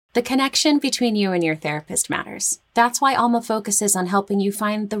The connection between you and your therapist matters. That's why Alma focuses on helping you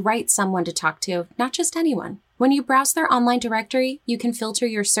find the right someone to talk to, not just anyone. When you browse their online directory, you can filter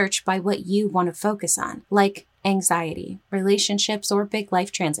your search by what you want to focus on, like anxiety, relationships, or big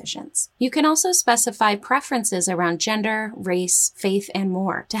life transitions. You can also specify preferences around gender, race, faith, and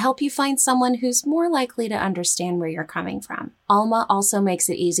more to help you find someone who's more likely to understand where you're coming from. Alma also makes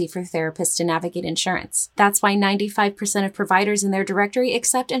it easy for therapists to navigate insurance. That's why 95% of providers in their directory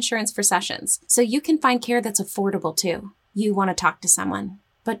accept insurance for sessions, so you can find care that's affordable too. You want to talk to someone,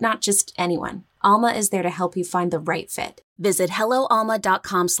 but not just anyone. Alma is there to help you find the right fit. Visit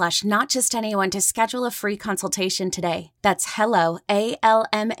helloalma.com/notjustanyone to schedule a free consultation today. That's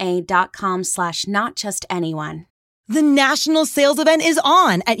helloalma.com/notjustanyone. The national sales event is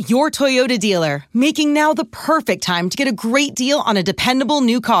on at your Toyota dealer, making now the perfect time to get a great deal on a dependable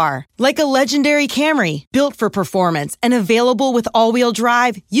new car. Like a legendary Camry, built for performance and available with all-wheel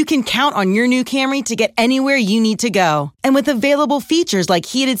drive, you can count on your new Camry to get anywhere you need to go. And with available features like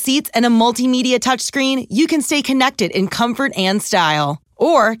heated seats and a multimedia touchscreen, you can stay connected in comfort and style.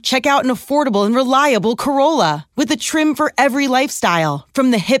 Or check out an affordable and reliable Corolla with a trim for every lifestyle,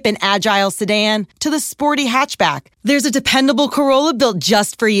 from the hip and agile sedan to the sporty hatchback. There's a dependable Corolla built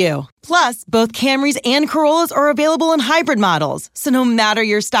just for you. Plus, both Camrys and Corollas are available in hybrid models, so no matter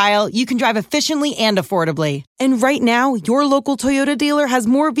your style, you can drive efficiently and affordably. And right now, your local Toyota dealer has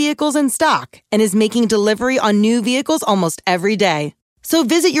more vehicles in stock and is making delivery on new vehicles almost every day. So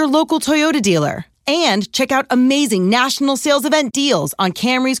visit your local Toyota dealer. And check out amazing national sales event deals on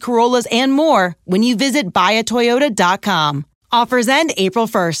Camrys, Corollas, and more when you visit buyatoyota.com. Offers end April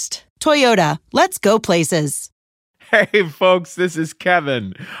 1st. Toyota, let's go places. Hey folks, this is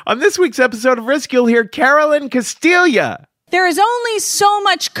Kevin. On this week's episode of Risk, you'll hear Carolyn Castilla. There is only so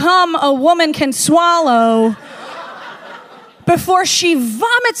much cum a woman can swallow before she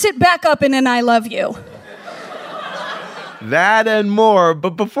vomits it back up in an I love you. That and more.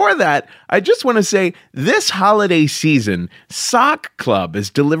 But before that, I just want to say this holiday season, Sock Club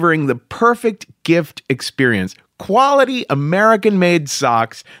is delivering the perfect gift experience. Quality American-made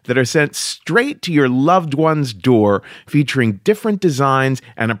socks that are sent straight to your loved one's door, featuring different designs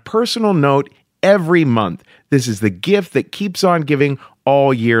and a personal note every month. This is the gift that keeps on giving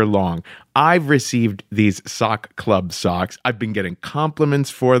all year long. I've received these Sock Club socks. I've been getting compliments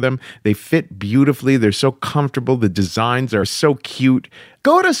for them. They fit beautifully. They're so comfortable. The designs are so cute.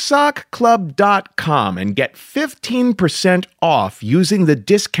 Go to sockclub.com and get 15% off using the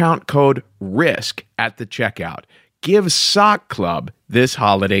discount code RISK at the checkout. Give Sock Club this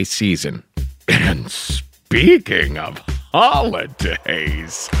holiday season. And speaking of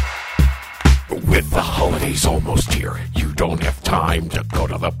holidays, with the holidays almost here, you don't have time to go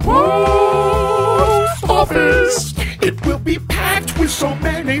to the post office. It will be packed with so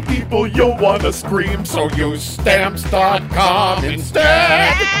many people you'll want to scream, so use Stamps.com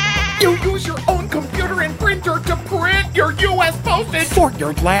instead. You use your own computer and printer to print your U.S. postage for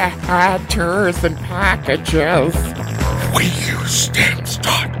your letters and packages. We use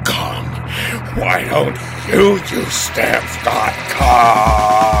Stamps.com. Why don't you use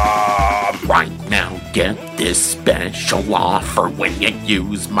Stamps.com? Right now, get this special offer when you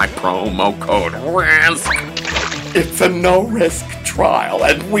use my promo code RISK. It's a no-risk trial,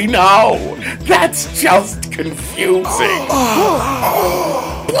 and we know that's just confusing.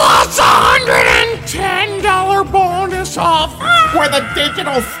 Plus $110 bonus off with a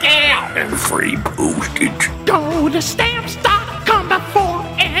digital scale and free postage. Go to Stamps.com before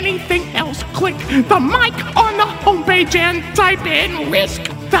anything else. Click the mic on the homepage and type in RISK.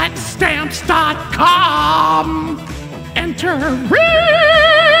 That's Stamps.com. Enter RISK.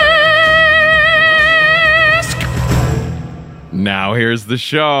 Now here's the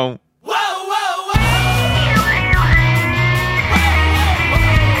show.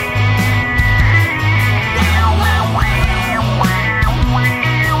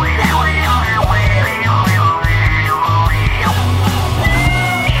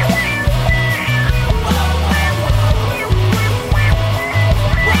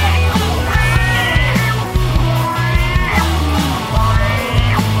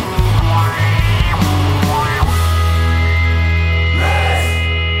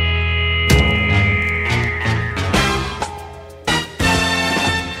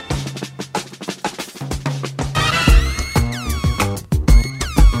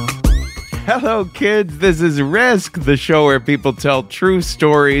 Hello, kids. This is Risk, the show where people tell true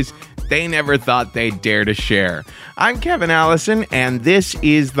stories they never thought they'd dare to share. I'm Kevin Allison, and this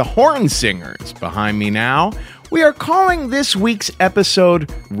is the Horn Singers. Behind me now, we are calling this week's episode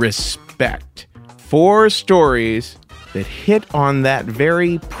Respect. 4 stories that hit on that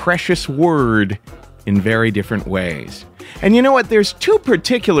very precious word in very different ways. And you know what? There's two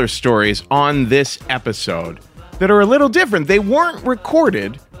particular stories on this episode that are a little different. They weren't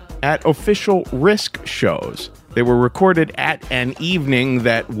recorded at official Risk shows. They were recorded at an evening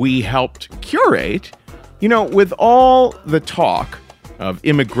that we helped curate. You know, with all the talk of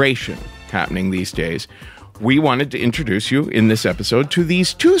immigration happening these days, we wanted to introduce you in this episode to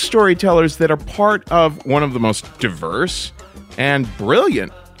these two storytellers that are part of one of the most diverse and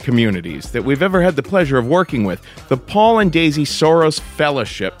brilliant communities that we've ever had the pleasure of working with, the Paul and Daisy Soros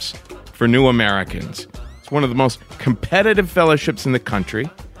Fellowships for New Americans. It's one of the most competitive fellowships in the country,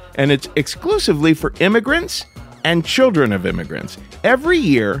 and it's exclusively for immigrants and children of immigrants. Every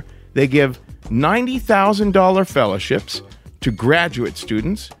year, they give $90,000 fellowships to graduate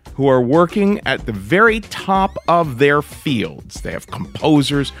students who are working at the very top of their fields. They have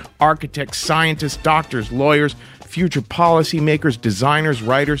composers, architects, scientists, doctors, lawyers, future policymakers, designers,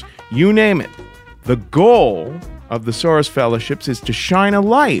 writers, you name it. The goal of the Soros Fellowships is to shine a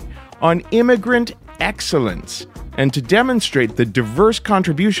light on immigrant excellence and to demonstrate the diverse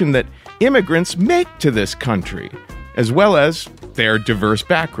contribution that immigrants make to this country, as well as their diverse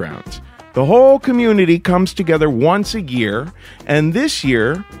backgrounds. The whole community comes together once a year, and this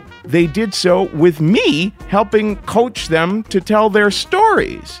year they did so with me helping coach them to tell their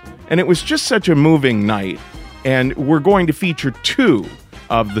stories. And it was just such a moving night, and we're going to feature two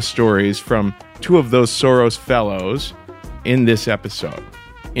of the stories from two of those Soros Fellows in this episode.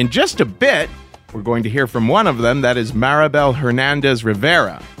 In just a bit, we're going to hear from one of them, that is Maribel Hernandez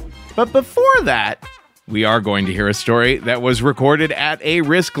Rivera. But before that, we are going to hear a story that was recorded at a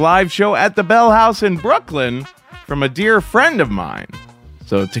Risk Live show at the Bell House in Brooklyn from a dear friend of mine.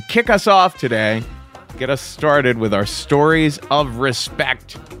 So to kick us off today, get us started with our stories of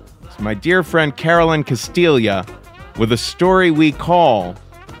respect, it's my dear friend Carolyn Castilla with a story we call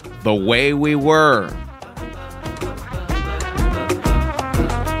The Way We Were.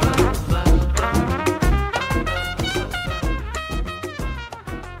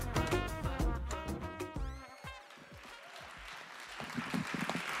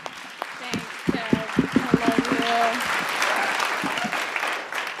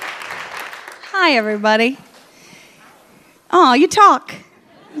 Hi, everybody. Oh, you talk.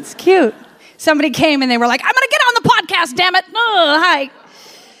 It's cute. Somebody came and they were like, I'm going to get on the podcast, damn it. Oh,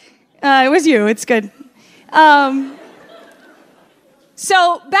 hi. It was you. It's good.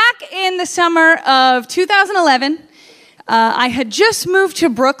 So back in the summer of 2011, I had just moved to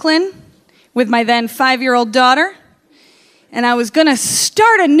Brooklyn with my then 5-year-old daughter, and I was going to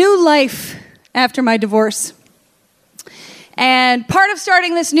start a new life after my divorce. And part of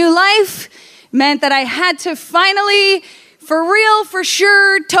starting this new life meant that I had to finally, for real, for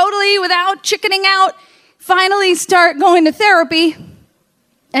sure, totally, without chickening out, finally start going to therapy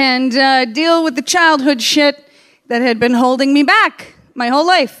and deal with the childhood shit that had been holding me back my whole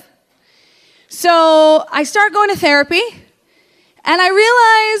life. So I start going to therapy, and I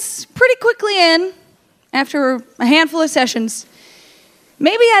realize pretty quickly after a handful of sessions,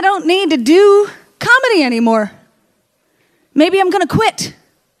 maybe I don't need to do comedy anymore. Maybe I'm going to quit.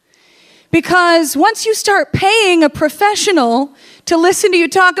 Because once you start paying a professional to listen to you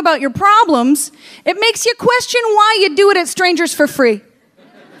talk about your problems, it makes you question why you do it at strangers for free.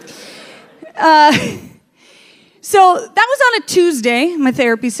 So that was on a Tuesday, my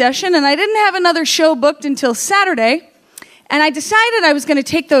therapy session, and I didn't have another show booked until Saturday. And I decided I was going to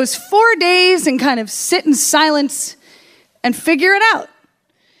take those 4 days and kind of sit in silence and figure it out.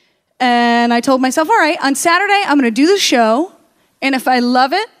 And I told myself, all right, on Saturday, I'm going to do the show, and if I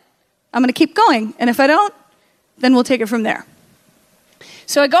love it, I'm going to keep going. And if I don't, then we'll take it from there.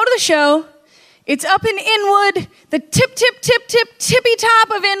 So I go to the show. It's up in Inwood, the tippy top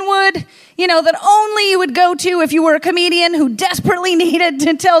of Inwood, that only you would go to if you were a comedian who desperately needed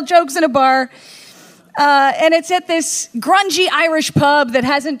to tell jokes in a bar. And it's at this grungy Irish pub that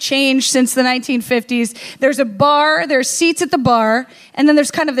hasn't changed since the 1950s. There's a bar, there's seats at the bar, and then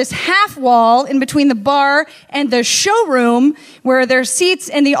there's kind of this half wall in between the bar and the showroom where there's seats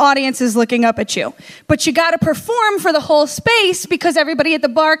and the audience is looking up at you. But you got to perform for the whole space because everybody at the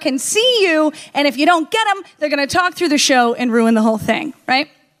bar can see you, and if you don't get them, they're going to talk through the show and ruin the whole thing, right?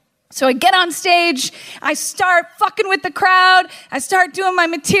 So I get on stage, I start fucking with the crowd, I start doing my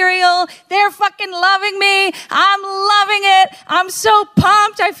material, they're fucking loving me, I'm loving it, I'm so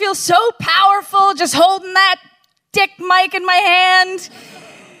pumped, I feel so powerful just holding that dick mic in my hand,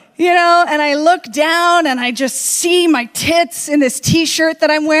 and I look down and I just see my tits in this t-shirt that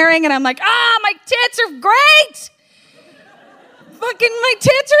I'm wearing and I'm like, my tits are great! my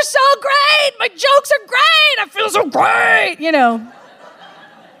tits are so great. My jokes are great. I feel so great,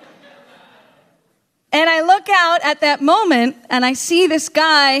 And I look out at that moment and I see this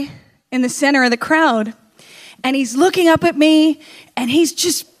guy in the center of the crowd. And he's looking up at me and he's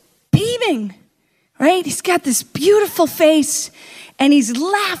just beaming, right? He's got this beautiful face and he's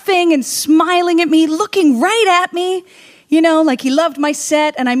laughing and smiling at me, looking right at me, like he loved my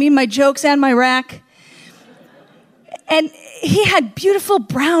set and I mean my jokes and my rack. And he had beautiful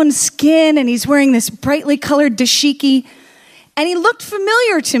brown skin and he's wearing this brightly colored dashiki. And he looked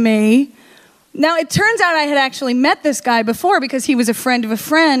familiar to me. Now, it turns out I had actually met this guy before because he was a friend of a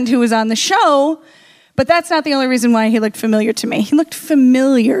friend who was on the show, but that's not the only reason why he looked familiar to me. He looked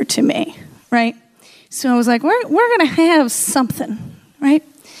familiar to me, right? So I was like, we're going to have something, right?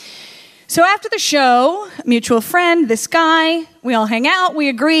 So after the show, a mutual friend, this guy, we all hang out, we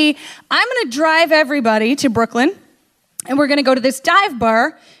agree, I'm going to drive everybody to Brooklyn, and we're going to go to this dive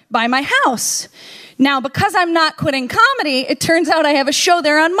bar by my house. Now, because I'm not quitting comedy, it turns out I have a show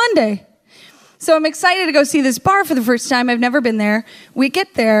there on Monday. So I'm excited to go see this bar for the first time. I've never been there. We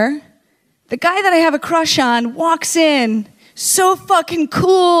get there. The guy that I have a crush on walks in. So fucking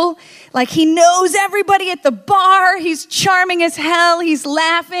cool. Like he knows everybody at the bar. He's charming as hell. He's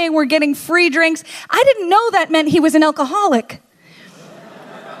laughing. We're getting free drinks. I didn't know that meant he was an alcoholic.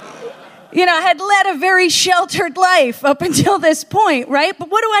 I had led a very sheltered life up until this point, right? But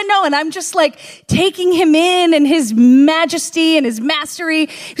what do I know? And I'm just like taking him in and his majesty and his mastery.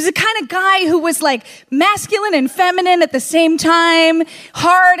 He was the kind of guy who was like masculine and feminine at the same time,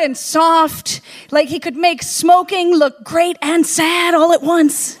 hard and soft. Like he could make smoking look great and sad all at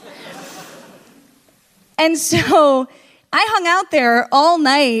once. And so I hung out there all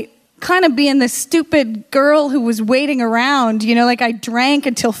night, kind of being the stupid girl who was waiting around, like I drank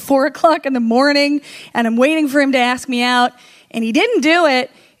until 4:00 in the morning and I'm waiting for him to ask me out and he didn't do it.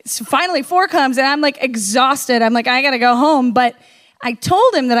 So finally 4 comes and I'm like exhausted. I'm like, I gotta go home. But I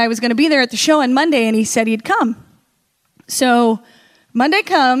told him that I was gonna be there at the show on Monday and he said he'd come. So Monday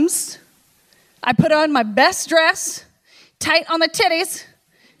comes, I put on my best dress, tight on the titties,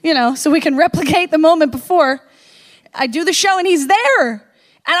 so we can replicate the moment before. I do the show and he's there.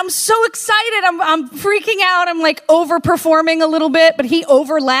 And I'm so excited. I'm freaking out. I'm like overperforming a little bit, but he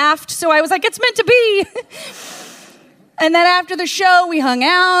overlaughed. So I was like, it's meant to be. And then after the show, we hung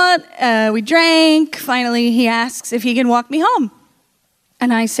out, we drank. Finally, he asks if he can walk me home.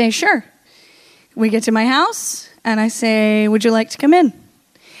 And I say, sure. We get to my house and I say, would you like to come in?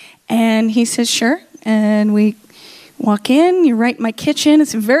 And he says, sure. And we walk in, you're right in my kitchen.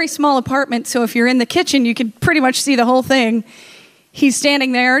 It's a very small apartment. So if you're in the kitchen, you can pretty much see the whole thing. He's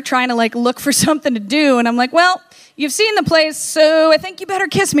standing there trying to look for something to do. And I'm like, well, you've seen the place, so I think you better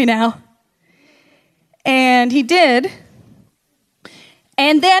kiss me now. And he did.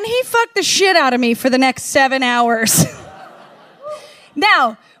 And then he fucked the shit out of me for the next 7 hours.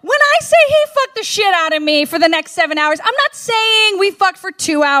 Now, when I say he fucked the shit out of me for the next 7 hours, I'm not saying we fucked for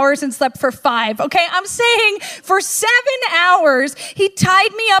 2 hours and slept for 5, okay? I'm saying for 7 hours, he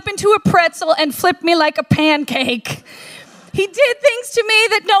tied me up into a pretzel and flipped me like a pancake. He did things to me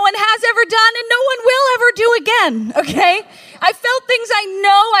that no one has ever done and no one will ever do again, okay? I felt things I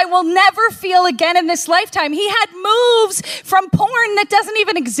know I will never feel again in this lifetime. He had moves from porn that doesn't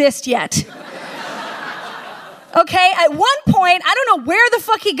even exist yet. Okay, at one point, I don't know where the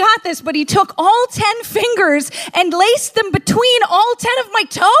fuck he got this, but he took all 10 fingers and laced them between all 10 of my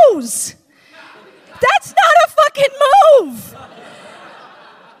toes. That's not a fucking move.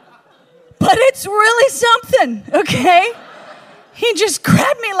 But it's really something, okay? He just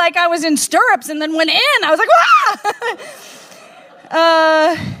grabbed me like I was in stirrups and then went in. I was like,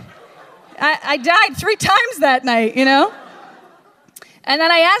 ah! I died 3 times that night, And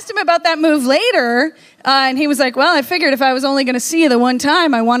then I asked him about that move later, and he was like, well, I figured if I was only going to see you the one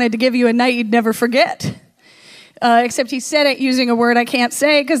time, I wanted to give you a night you'd never forget. Except he said it using a word I can't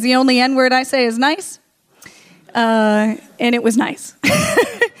say because the only N-word I say is nice. And it was nice.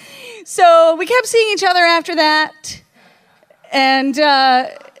 So we kept seeing each other after that. And you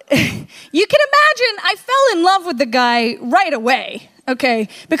can imagine I fell in love with the guy right away. Okay,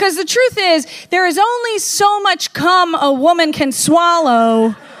 because the truth is, there is only so much cum a woman can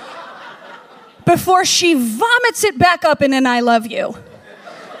swallow before she vomits it back up in an I love you.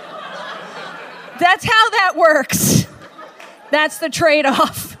 That's how that works. That's the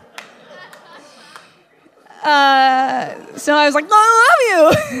trade-off. So I was like, I love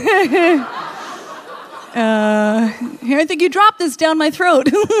you. Here, I think you dropped this down my throat.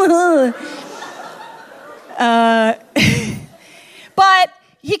 But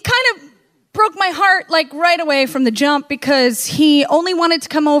he kind of broke my heart like right away from the jump because he only wanted to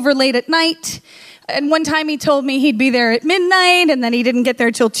come over late at night. And one time he told me he'd be there at midnight, and then he didn't get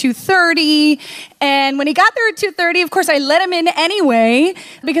there till 2:30. And when he got there at 2:30, of course, I let him in anyway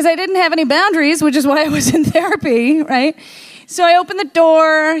because I didn't have any boundaries, which is why I was in therapy, right? So I open the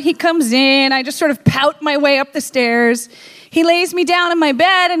door, he comes in, I just sort of pout my way up the stairs. He lays me down in my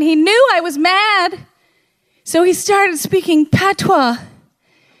bed, and he knew I was mad. So he started speaking patois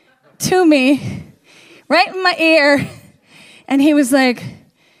to me, right in my ear. And he was like,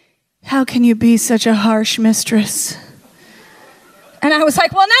 "How can you be such a harsh mistress?" And I was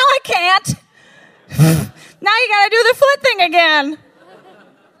like, "Well, now I can't. Now you gotta do the foot thing again."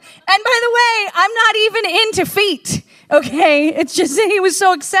 And by the way, I'm not even into feet, okay? It's just that he was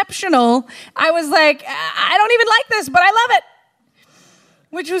so exceptional. I was like, I don't even like this, but I love it.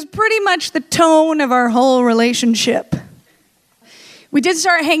 Which was pretty much the tone of our whole relationship. We did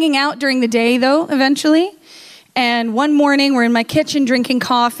start hanging out during the day, though, eventually. And one morning, we're in my kitchen drinking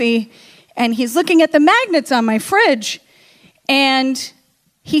coffee, and he's looking at the magnets on my fridge. And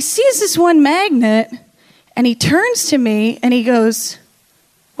he sees this one magnet, and he turns to me, and he goes,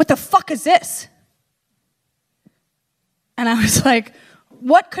 "What the fuck is this?" And I was like,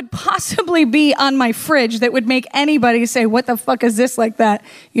 what could possibly be on my fridge that would make anybody say, "What the fuck is this?" like that,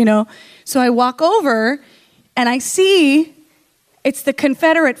 you know? So I walk over, and I see it's the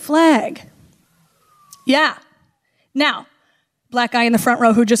Confederate flag. Yeah. Now, black guy in the front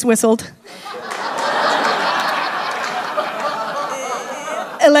row who just whistled.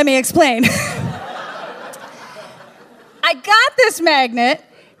 Let me explain. I got this magnet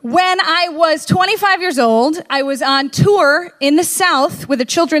when I was 25 years old. I was on tour in the South with a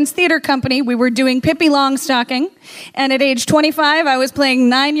children's theater company. We were doing Pippi Longstocking. And at age 25, I was playing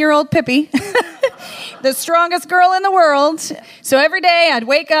 9-year-old Pippi, the strongest girl in the world. So every day I'd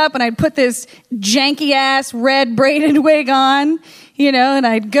wake up and I'd put this janky-ass red braided wig on, you know, and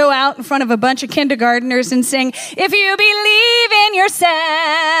I'd go out in front of a bunch of kindergartners and sing, "If you believe in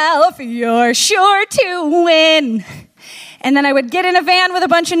yourself, you're sure to win." And then I would get in a van with a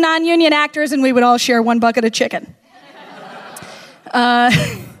bunch of non-union actors, and we would all share one bucket of chicken.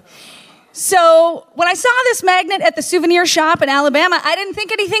 So when I saw this magnet at the souvenir shop in Alabama, I didn't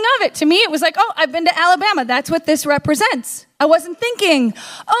think anything of it. To me, it was like, oh, I've been to Alabama. That's what this represents. I wasn't thinking,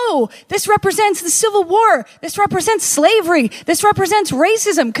 oh, this represents the Civil War. This represents slavery. This represents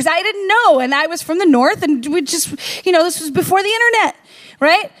racism, because I didn't know. And I was from the North, and we just, you know, this was before the internet,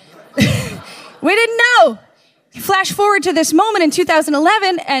 right? We didn't know. Flash forward to this moment in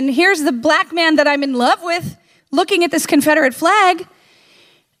 2011, and here's the black man that I'm in love with looking at this Confederate flag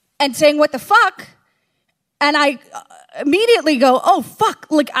and saying, "What the fuck?" And I immediately go, oh, fuck,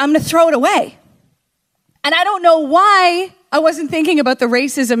 like, I'm going to throw it away. And I don't know why I wasn't thinking about the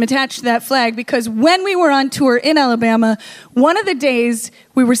racism attached to that flag, because when we were on tour in Alabama, one of the days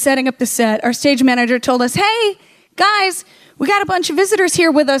we were setting up the set, our stage manager told us, "Hey, guys, we got a bunch of visitors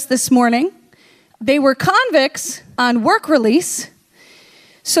here with us this morning. They were convicts on work release.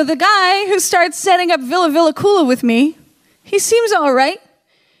 So the guy who starts setting up Villa Villa Kula with me, he seems all right."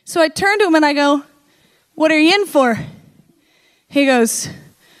 So I turn to him and I go, "What are you in for?" He goes,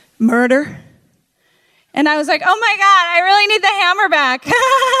 "Murder." And I was like, oh my God, I really need the hammer back.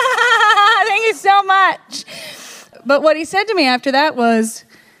 Thank you so much. But what he said to me after that was,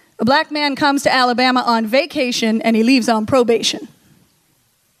 a black man comes to Alabama on vacation and he leaves on probation.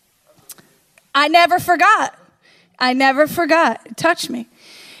 I never forgot. It touched me.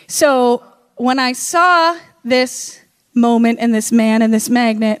 So when I saw this moment and this man and this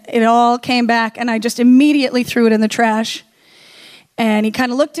magnet, it all came back, and I just immediately threw it in the trash. And he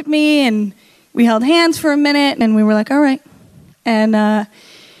kind of looked at me, and we held hands for a minute, and we were like, all right. And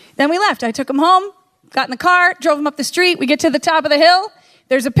then we left. I took him home, got in the car, drove him up the street. We get to the top of the hill.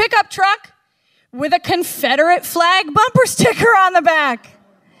 There's a pickup truck with a Confederate flag bumper sticker on the back.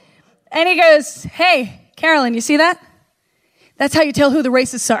 And he goes, "Hey, Carolyn, you see that? That's how you tell who the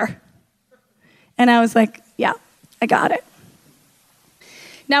racists are." And I was like, yeah, I got it.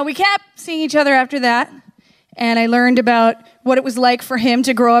 Now, we kept seeing each other after that, and I learned about what it was like for him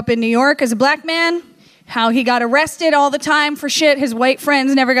to grow up in New York as a black man, how he got arrested all the time for shit his white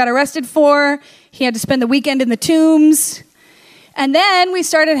friends never got arrested for. He had to spend the weekend in the Tombs. And then we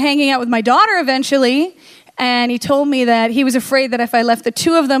started hanging out with my daughter eventually, and he told me that he was afraid that if I left the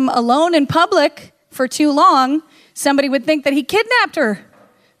two of them alone in public for too long, somebody would think that he kidnapped her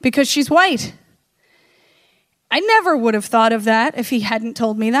because she's white. I never would have thought of that if he hadn't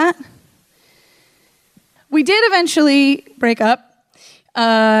told me that. We did eventually break up.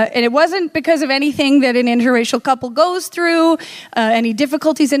 And it wasn't because of anything that an interracial couple goes through, any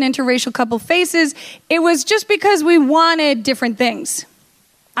difficulties an interracial couple faces. It was just because we wanted different things.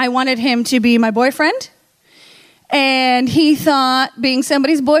 I wanted him to be my boyfriend, and he thought being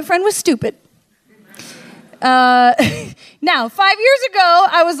somebody's boyfriend was stupid. Now, 5 years ago,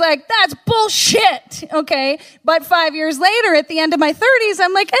 I was like, that's bullshit, okay? But 5 years later, at the end of my 30s,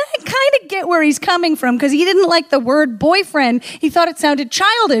 I'm like, I kind of get where he's coming from, because he didn't like the word boyfriend. He thought it sounded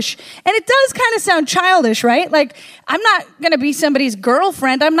childish. And it does kind of sound childish, right? Like, I'm not going to be somebody's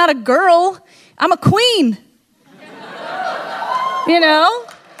girlfriend. I'm not a girl. I'm a queen. You know?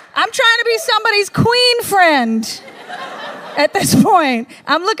 I'm trying to be somebody's queen friend. At this point,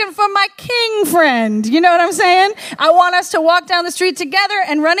 I'm looking for my king friend. You know what I'm saying? I want us to walk down the street together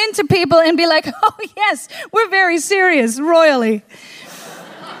and run into people and be like, oh, yes, we're very serious, royally.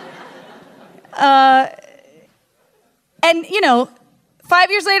 And, 5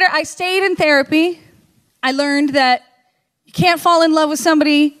 years later, I stayed in therapy. I learned that you can't fall in love with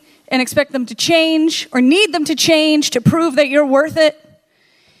somebody and expect them to change or need them to change to prove that you're worth it.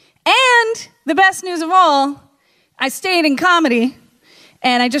 And the best news of all, I stayed in comedy,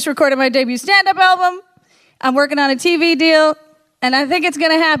 and I just recorded my debut stand-up album. I'm working on a TV deal, and I think it's going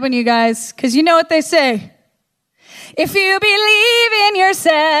to happen, you guys, because you know what they say. If you believe in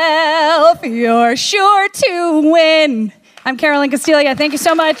yourself, you're sure to win. I'm Carolyn Castilla. Thank you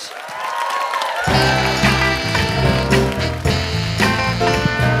so much.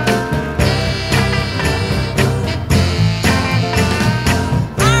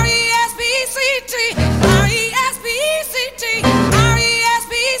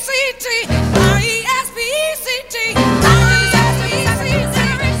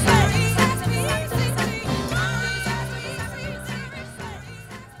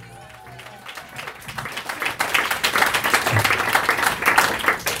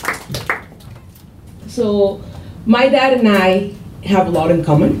 So my dad and I have a lot in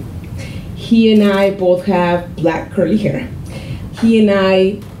common. He and I both have black curly hair. He and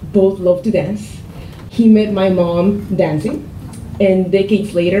I both love to dance. He met my mom dancing, and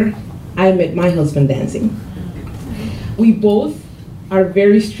decades later, I met my husband dancing. We both are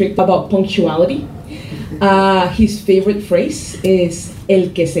very strict about punctuality. His favorite phrase is, el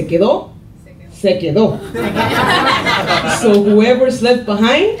que se quedó, se quedó. So whoever's left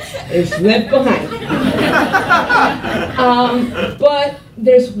behind is left behind. But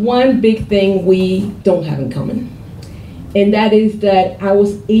there's one big thing we don't have in common. And that is that I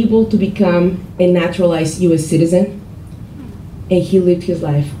was able to become a naturalized US citizen, and he lived his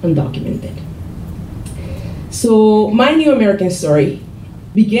life undocumented. So my new American story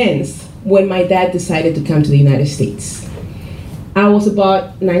begins when my dad decided to come to the United States. I was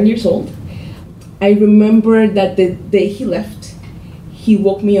about 9 years old. I remember that the day he left, he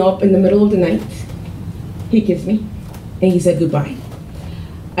woke me up in the middle of the night. He kissed me, and he said goodbye.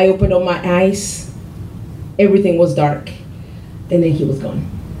 I opened up my eyes. Everything was dark, and then he was gone.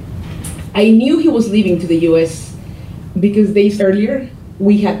 I knew he was leaving to the US because days earlier,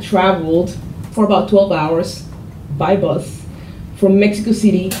 we had traveled for about 12 hours by bus from Mexico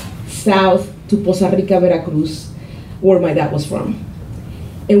City south to Poza Rica, Veracruz, where my dad was from.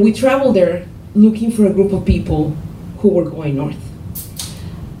 And we traveled there looking for a group of people who were going north.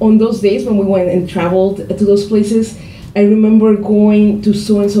 On those days when we went and traveled to those places, I remember going to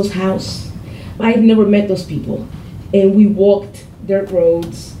so-and-so's house. I had never met those people, and we walked dirt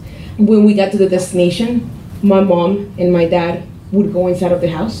roads. When we got to the destination, my mom and my dad would go inside of the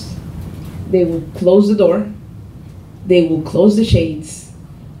house. They would close the door, they would close the shades,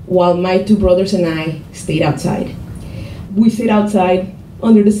 while my two brothers and I stayed outside. We stayed outside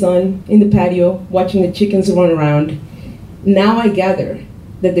under the sun in the patio, watching the chickens run around. Now I gather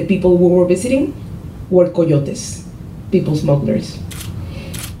that the people we were visiting were coyotes, people smugglers.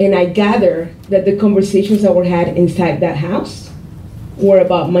 And I gather that the conversations that were had inside that house were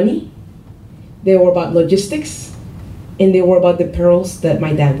about money, they were about logistics, and they were about the perils that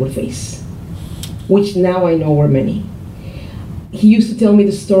my dad would face, which now I know were many. He used to tell me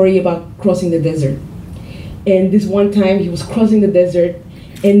the story about crossing the desert. And this one time he was crossing the desert,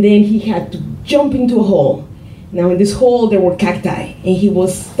 and then he had to jump into a hole. Now in this hole there were cacti, and he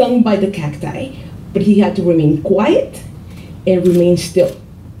was stung by the cacti, but he had to remain quiet and remain still,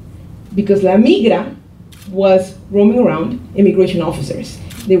 because La Migra was roaming around, immigration officers.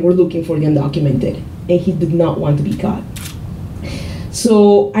 They were looking for the undocumented, and he did not want to be caught.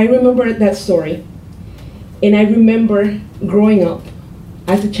 So I remember that story, and I remember growing up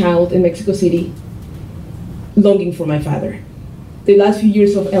as a child in Mexico City, longing for my father. The last few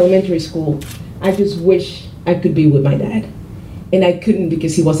years of elementary school, I just wish I could be with my dad. and I couldn't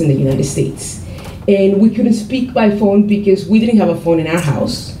because he was in the United States. And we couldn't speak by phone because we didn't have a phone in our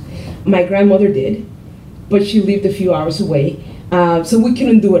house. My grandmother did, but she lived a few hours away, so we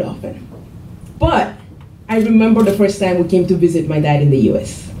couldn't do it often. But I remember the first time we came to visit my dad in the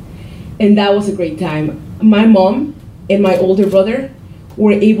US, and that was a great time. My mom and my older brother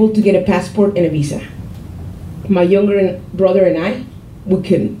were able to get a passport and a visa. My younger brother and I, we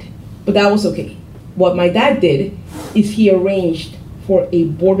couldn't, but that was okay. What my dad did is he arranged for a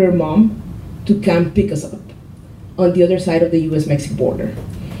border mom to come pick us up on the other side of the US-Mexico border.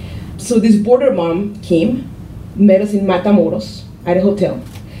 So this border mom came, met us in Matamoros at a hotel.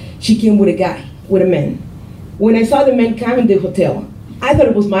 She came with a guy, with a man. When I saw the man come in the hotel, I thought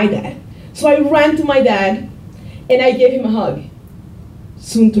it was my dad. So I ran to my dad and I gave him a hug,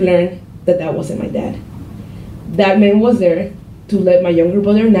 soon to learn that that wasn't my dad. That man was there to let my younger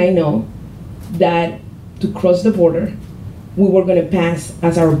brother and I know that to cross the border, we were gonna pass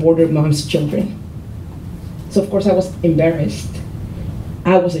as our border mom's children. So of course I was embarrassed.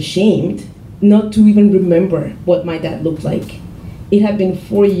 I was ashamed not to even remember what my dad looked like. It had been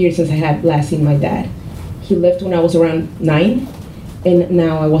 4 years since I had last seen my dad. He left when I was around 9, and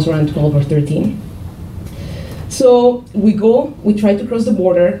now I was around 12 or 13. So we try to cross the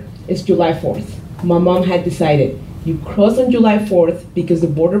border. It's July 4th. My mom had decided, you cross on July 4th because the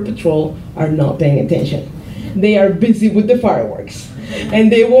Border Patrol are not paying attention. They are busy with the fireworks,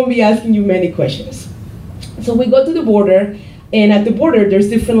 and they won't be asking you many questions. So we go to the border, and at the border, there's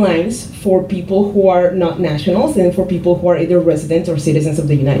different lines for people who are not nationals and for people who are either residents or citizens of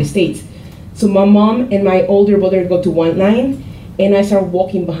the United States. So my mom and my older brother go to one line, and I start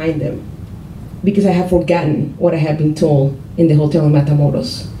walking behind them because I had forgotten what I had been told in the hotel in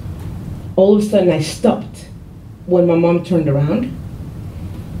Matamoros. All of a sudden, I stopped when my mom turned around,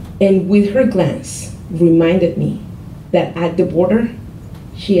 and with her glance, reminded me that at the border,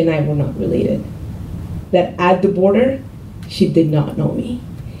 she and I were not related. That at the border, she did not know me.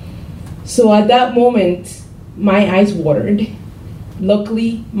 So at that moment, my eyes watered.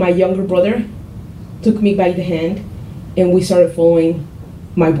 Luckily, my younger brother took me by the hand and we started following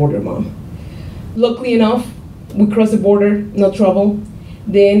my border mom. Luckily enough, we crossed the border, no trouble.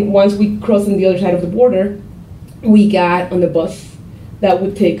 Then once we crossed on the other side of the border, we got on the bus that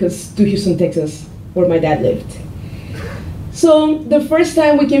would take us to Houston, Texas, where my dad lived. So the first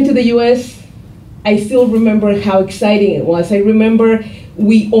time we came to the US, I still remember how exciting it was. I remember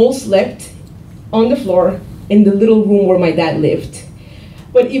we all slept on the floor in the little room where my dad lived.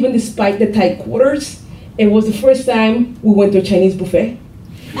 But even despite the tight quarters, it was the first time we went to a Chinese buffet.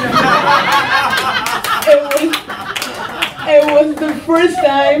 It was the first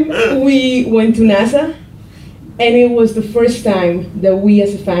time we went to NASA, and it was the first time that we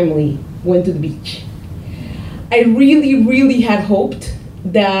as a family went to the beach. I really, really had hoped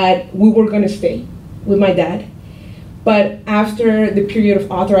that we were gonna stay with my dad. But after the period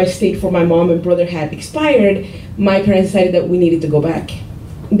of authorized stay for my mom and brother had expired, my parents decided that we needed to go back.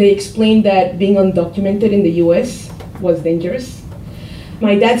 They explained that being undocumented in the US was dangerous.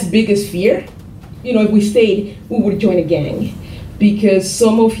 My dad's biggest fear, if we stayed, we would join a gang because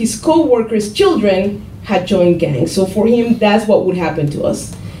some of his co-workers' children had joined gangs. So for him, that's what would happen to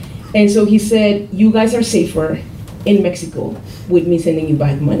us. And so he said, you guys are safer in Mexico with me sending you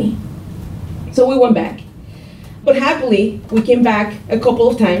back money. So we went back. But happily, we came back a couple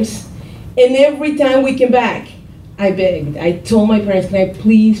of times. And every time we came back, I begged. I told my parents, can I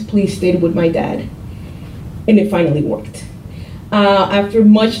please stay with my dad? And it finally worked. After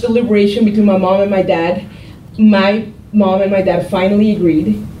much deliberation between my mom and my dad finally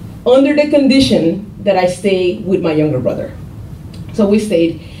agreed under the condition that I stay with my younger brother. So we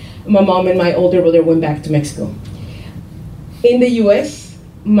stayed. My mom and my older brother went back to Mexico. In the US,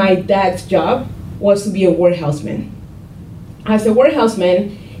 my dad's job was to be a warehouseman. As a warehouseman,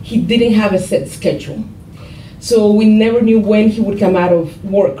 he didn't have a set schedule. So we never knew when he would come out of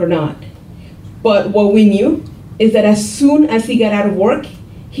work or not. But what we knew is that as soon as he got out of work,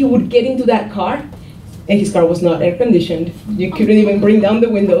 he would get into that car, and his car was not air conditioned. You couldn't even bring down the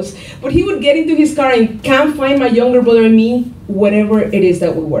windows. But he would get into his car and come find my younger brother and me, whatever it is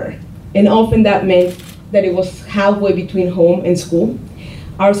that we were. And often that meant that it was halfway between home and school.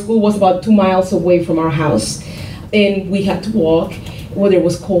 Our school was about 2 miles away from our house, and we had to walk, whether it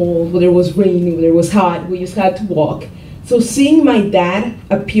was cold, whether it was rainy, whether it was hot, we just had to walk. So seeing my dad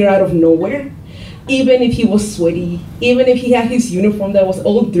appear out of nowhere, even if he was sweaty, even if he had his uniform that was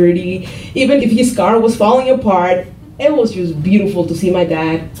all dirty, even if his car was falling apart, it was just beautiful to see my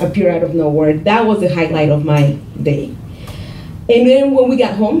dad appear out of nowhere. That was the highlight of my day. And then when we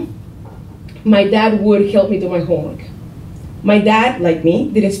got home, my dad would help me do my homework. My dad, like me,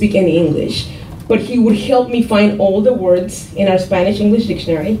 didn't speak any English, but he would help me find all the words in our Spanish-English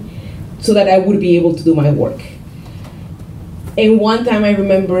dictionary so that I would be able to do my work. And one time I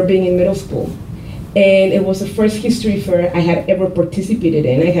remember being in middle school, and it was the first history fair I had ever participated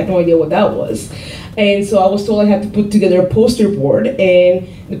in. I had no idea what that was. And so I was told I had to put together a poster board, and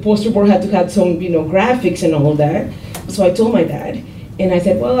the poster board had to have some, graphics and all of that. So I told my dad, and I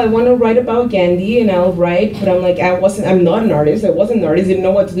said, well, I want to write about Gandhi, and I'll write, but I'm like, I'm not an artist. I wasn't an artist, didn't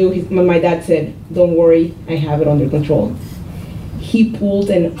know what to do. My dad said, don't worry, I have it under control. He pulled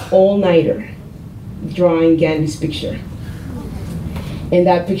an all-nighter drawing Gandhi's picture. And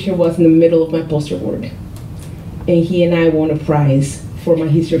that picture was in the middle of my poster board. And he and I won a prize for my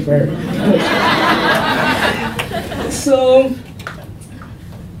history fair. So,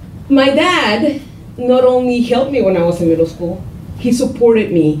 my dad not only helped me when I was in middle school, he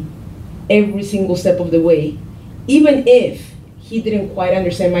supported me every single step of the way, even if he didn't quite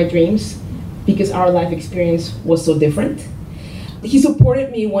understand my dreams because our life experience was so different. He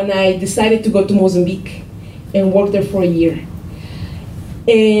supported me when I decided to go to Mozambique and work there for a year.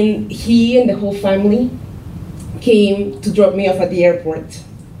 And he and the whole family came to drop me off at the airport.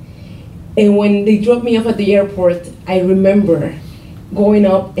 And when they dropped me off at the airport, I remember going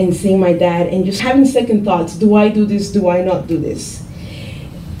up and seeing my dad and just having second thoughts. Do I do this? Do I not do this?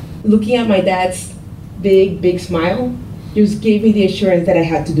 Looking at my dad's big smile just gave me the assurance that I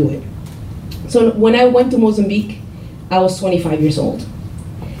had to do it. So when I went to Mozambique, I was 25 years old.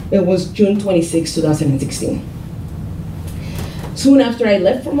 It was June 26, 2016. Soon after I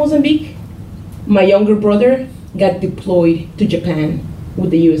left for Mozambique, my younger brother got deployed to Japan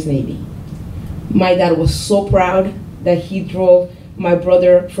with the US Navy. My dad was so proud that he drove my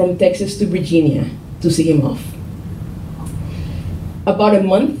brother from Texas to Virginia to see him off. About a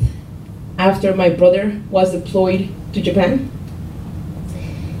month after my brother was deployed to Japan,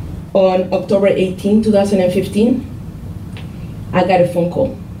 on October 18, 2015, I got a phone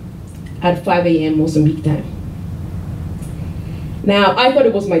call at 5 a.m. Mozambique time. Now, I thought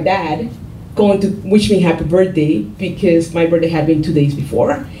it was my dad going to wish me happy birthday because my birthday had been 2 days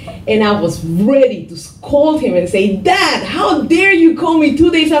before. And I was ready to scold him and say, Dad, how dare you call me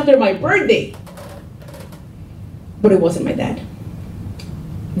 2 days after my birthday? But it wasn't my dad.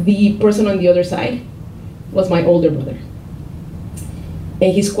 The person on the other side was my older brother.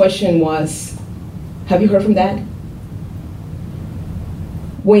 And his question was, have you heard from Dad?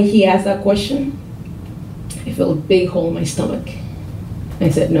 When he asked that question, I felt a big hole in my stomach. I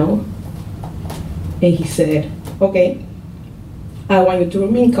said, no. And he said, okay, I want you to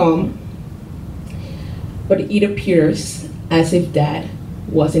remain calm, but it appears as if Dad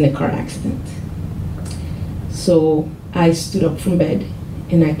was in a car accident. So I stood up from bed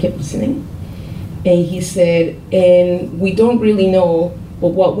and I kept listening. And he said, and we don't really know, but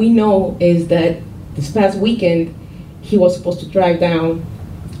what we know is that this past weekend, he was supposed to drive down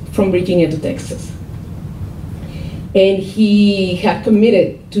from Virginia to Texas. And he had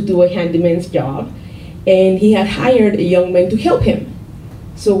committed to do a handyman's job, and he had hired a young man to help him.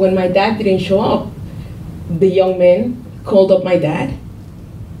 So when my dad didn't show up, the young man called up my dad,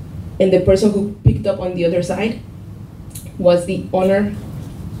 and the person who picked up on the other side was the owner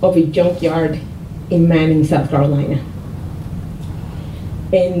of a junkyard in Manning, South Carolina.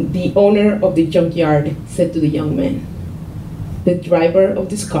 And the owner of the junkyard said to the young man, the driver of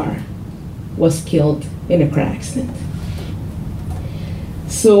this car was killed in a car accident.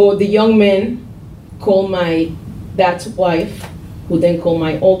 So the young man called my dad's wife, who then called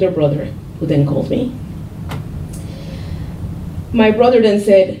my older brother, who then called me. My brother then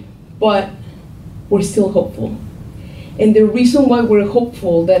said, but we're still hopeful. And the reason why we're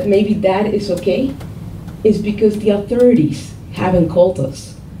hopeful that maybe Dad is okay is because the authorities haven't called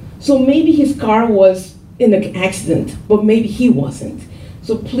us. So maybe his car was in an accident, but maybe he wasn't.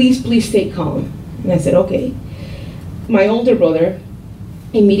 So please stay calm. And I said, okay. My older brother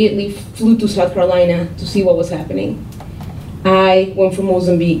immediately flew to South Carolina to see what was happening. I went from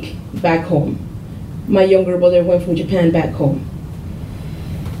Mozambique back home. My younger brother went from Japan back home.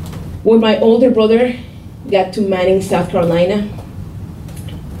 When my older brother got to Manning, South Carolina,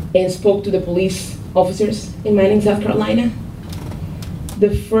 and spoke to the police officers in Manning, South Carolina,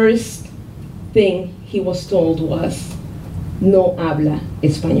 the first thing he was told was, no habla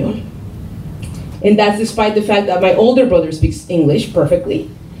español. And that's despite the fact that my older brother speaks English perfectly,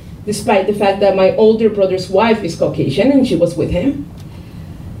 despite the fact that my older brother's wife is Caucasian and she was with him.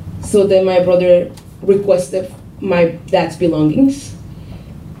 So then my brother requested my dad's belongings,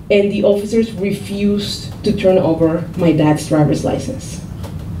 and the officers refused to turn over my dad's driver's license.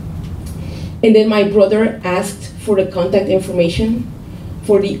 And then my brother asked for the contact information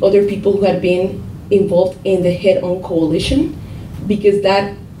for the other people who had been involved in the head-on coalition, because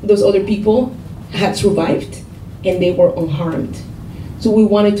those other people had survived and they were unharmed. So we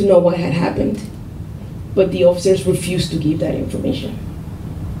wanted to know what had happened, but the officers refused to give that information.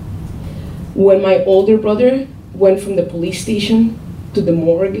 When my older brother went from the police station to the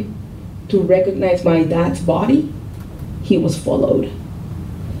morgue to recognize my dad's body, he was followed.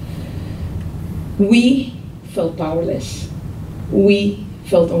 We felt powerless. We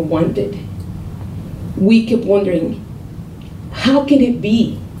felt unwanted. We kept wondering, how can it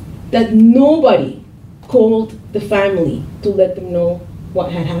be that nobody called the family to let them know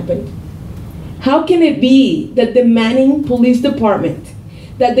what had happened? How can it be that the Manning Police Department,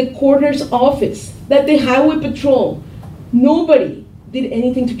 that the coroner's office, that the highway patrol, nobody did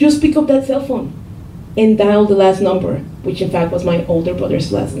anything to just pick up that cell phone and dial the last number, which in fact was my older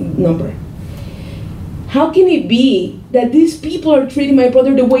brother's last number? How can it be that these people are treating my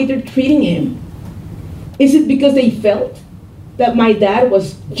brother the way they're treating him? Is it because they felt that my dad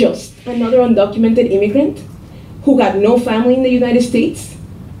was just another undocumented immigrant who had no family in the United States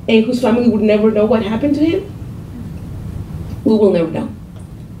and whose family would never know what happened to him? We will never know.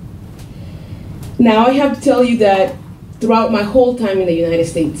 Now I have to tell you that throughout my whole time in the United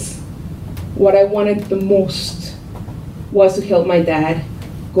States, what I wanted the most was to help my dad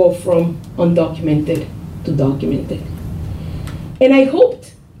go from undocumented to documented. And I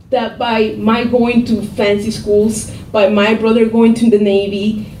hoped that by my going to fancy schools, by my brother going to the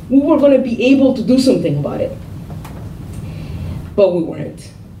Navy, we were going to be able to do something about it. But we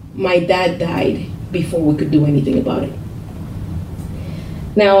weren't. My dad died before we could do anything about it.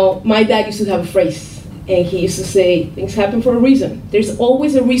 Now, my dad used to have a phrase, and he used to say, things happen for a reason. There's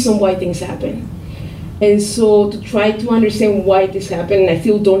always a reason why things happen. And so to try to understand why this happened, and I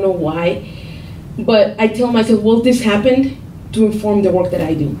still don't know why, but I tell myself, well, this happened to inform the work that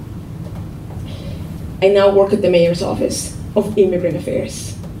I do. I now work at the Mayor's Office of Immigrant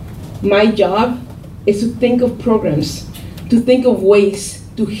Affairs. My job is to think of programs, to think of ways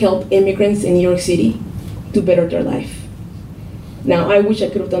to help immigrants in New York City to better their life. Now, I wish I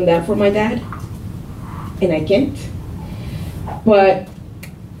could have done that for my dad, and I can't. But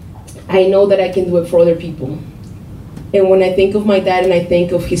I know that I can do it for other people. And when I think of my dad and I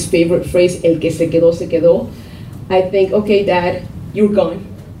think of his favorite phrase, el que se quedó, I think, okay, Dad, you're gone.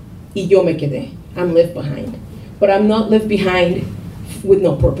 Y yo me quedé. I'm left behind. But I'm not left behind with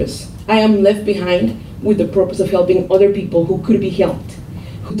no purpose. I am left behind with the purpose of helping other people who could be helped,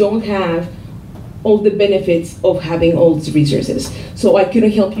 who don't have all the benefits of having all these resources. So I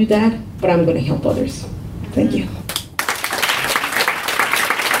couldn't help you, Dad, but I'm going to help others. Thank you.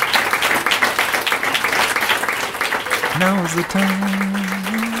 Now's the time.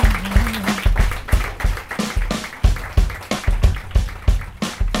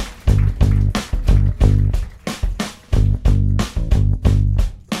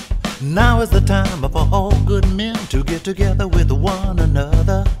 Now is the time for all good men to get together with one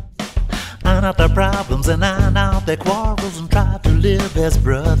another, iron out their problems and iron out their quarrels, and try to live as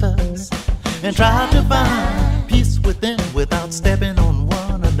brothers, and try to find peace within without stepping on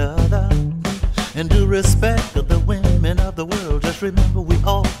one another. And do respect of the women of the world. Just remember we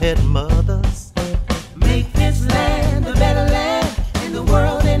all had mothers. Make this land a better land in the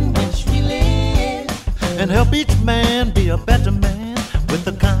world in which we live. And help each man be a better man with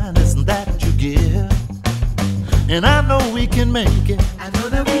the kindness that you give. And I know we can make it. I know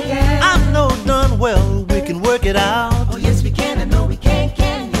that we can. I know done well we can work it out. Oh yes we can. I know we can.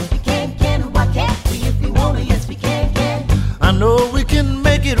 Yes we can. Why can't we if we want to? Yes we can. I know we can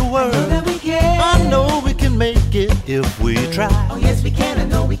make it work. I know that we can. I know we can make it if we try. Oh yes we can. I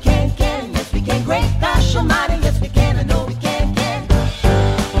know we can. Yes we can. Great gosh almighty. Yes we can. I know we can.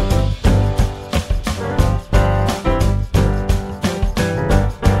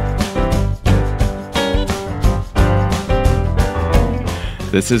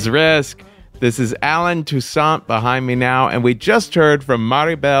 This is Risk. This is Alan Toussaint behind me now, and we just heard from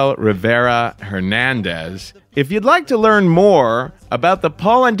Maribel Rivera Hernandez. If you'd like to learn more about the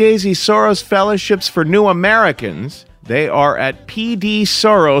Paul and Daisy Soros Fellowships for New Americans, they are at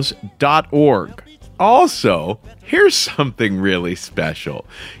pdsoros.org. Also, here's something really special.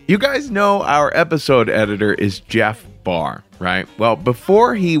 You guys know our episode editor is Jeff Barr, right? Well,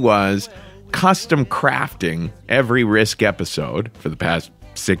 before he was custom crafting every Risk episode for the past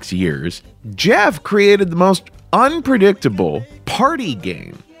 6 years, Jeff created the most unpredictable party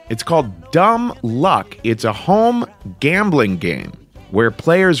game. It's called Dumb Luck. It's a home gambling game where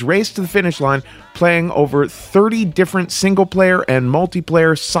players race to the finish line playing over 30 different single-player and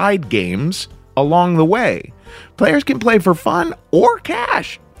multiplayer side games along the way. Players can play for fun or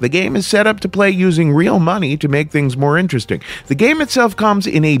cash. The game is set up to play using real money to make things more interesting. The game itself comes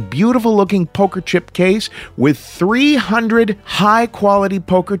in a beautiful-looking poker chip case with 300 high-quality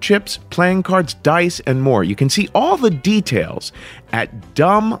poker chips, playing cards, dice, and more. You can see all the details at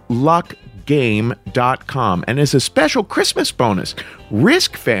dumbluckgame.com. And as a special Christmas bonus,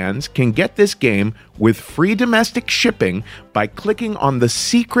 Risk fans can get this game with free domestic shipping by clicking on the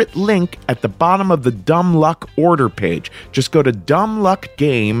secret link at the bottom of the Dumb Luck order page. Just go to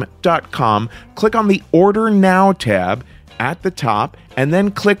dumbluckgame.com, click on the Order Now tab at the top, and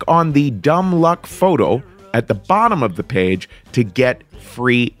then click on the Dumb Luck photo at the bottom of the page to get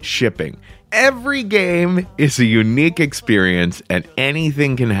free shipping. Every game is a unique experience, and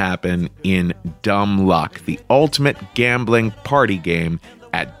anything can happen in Dumb Luck, the ultimate gambling party game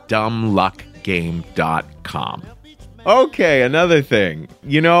at dumbluckgame.com. Okay, another thing.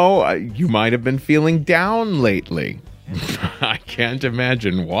 You might have been feeling down lately. I can't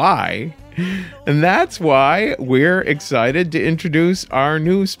imagine why. And that's why we're excited to introduce our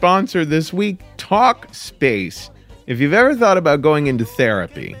new sponsor this week, Talkspace. If you've ever thought about going into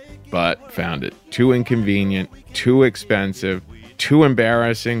therapy, but found it too inconvenient, too expensive, too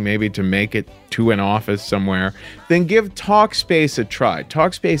embarrassing maybe to make it to an office somewhere, then give Talkspace a try.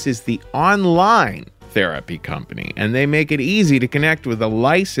 Talkspace is the online therapy company, and they make it easy to connect with a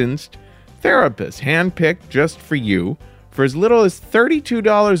licensed therapist, handpicked just for you, for as little as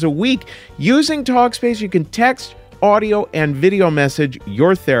 $32 a week. Using Talkspace, you can text, audio, and video message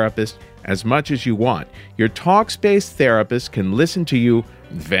your therapist as much as you want. Your Talkspace therapist can listen to you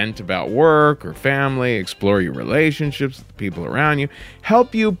vent about work or family, explore your relationships with the people around you,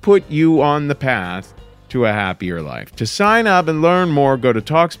 help you put you on the path to a happier life. To sign up and learn more, go to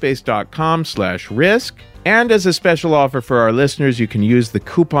Talkspace.com/risk. And as a special offer for our listeners, you can use the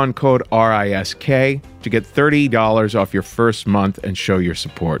coupon code RISK to get $30 off your first month and show your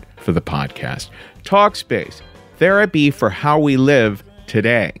support for the podcast. Talkspace, therapy for how we live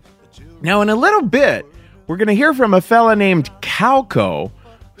today. Now, in a little bit, we're going to hear from a fella named Calco,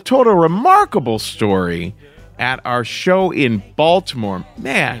 who told a remarkable story at our show in Baltimore.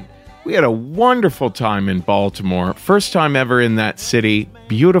 Man, we had a wonderful time in Baltimore. First time ever in that city.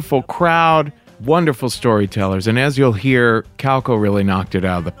 Beautiful crowd, wonderful storytellers. And as you'll hear, Calco really knocked it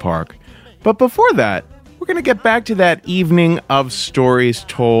out of the park. But before that, we're going to get back to that evening of stories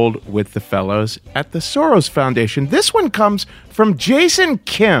told with the fellows at the Soros Foundation. This one comes from Jason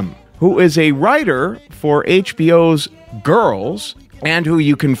Kim, who is a writer for HBO's Girls, and who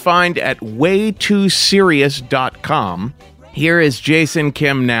you can find at waytooserious.com. Here is Jason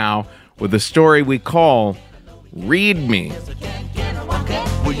Kim now with a story we call Read Me.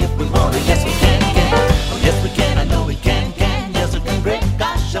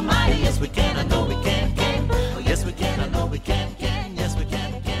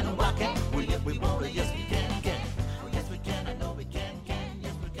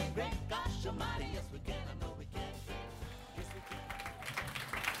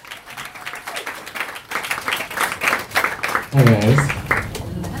 Hi guys.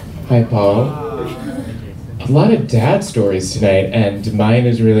 Hi Paul. A lot of dad stories tonight, and mine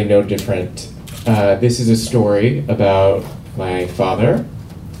is really no different. This is a story about my father,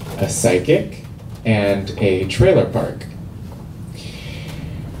 a psychic, and a trailer park.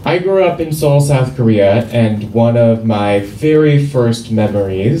 I grew up in Seoul, South Korea, and one of my very first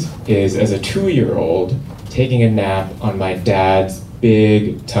memories is as a 2-year-old taking a nap on my dad's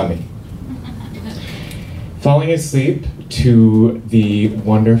big tummy. Falling asleep to the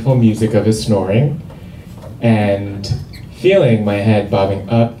wonderful music of his snoring, and feeling my head bobbing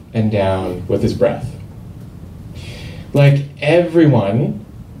up and down with his breath. Like everyone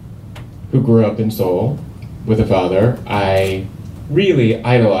who grew up in Seoul with a father, I really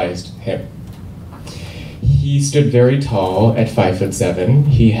idolized him. He stood very tall at 5'7".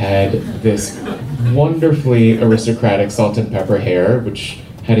 He had this wonderfully aristocratic salt and pepper hair, which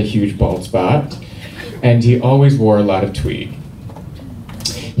had a huge bald spot, and he always wore a lot of tweed.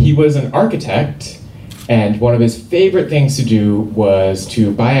 He was an architect, and one of his favorite things to do was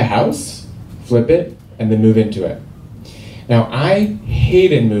to buy a house, flip it, and then move into it. Now, I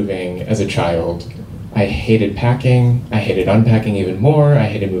hated moving as a child. I hated packing, I hated unpacking even more, I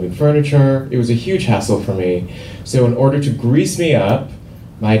hated moving furniture. It was a huge hassle for me. So in order to grease me up,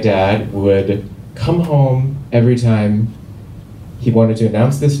 my dad would come home every time he wanted to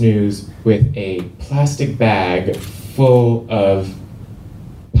announce this news with a plastic bag full of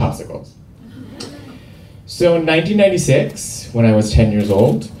popsicles. So in 1996, when I was 10 years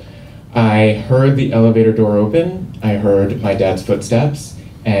old, I heard the elevator door open, I heard my dad's footsteps,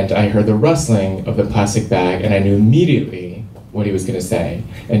 and I heard the rustling of the plastic bag, and I knew immediately what he was going to say.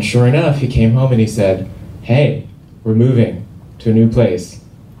 And sure enough, he came home and he said, "Hey, we're moving to a new place.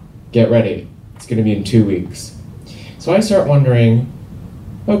 Get ready. It's going to be in 2 weeks." So I start wondering,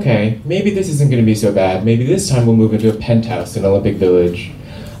 okay, maybe this isn't going to be so bad. Maybe this time we'll move into a penthouse in Olympic Village,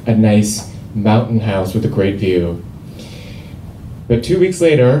 a nice mountain house with a great view. But 2 weeks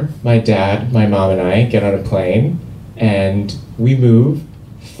later, my dad, my mom, and I get on a plane, and we move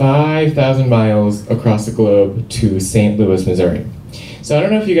 5,000 miles across the globe to St. Louis, Missouri. So I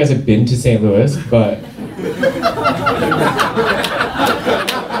don't know if you guys have been to St. Louis, but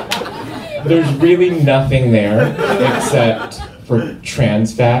there's really nothing there except for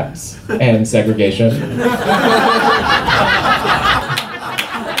trans fats and segregation.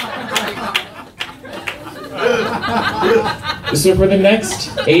 So for the next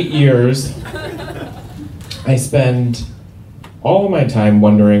 8 years, I spend all of my time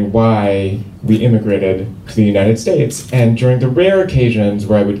wondering why we immigrated to the United States. And during the rare occasions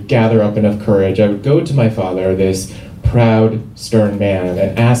where I would gather up enough courage, I would go to my father, this proud, stern man,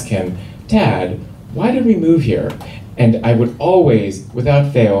 and ask him, "Dad, why did we move here?" And I would always,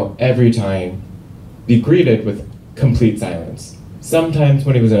 without fail, every time, be greeted with complete silence. Sometimes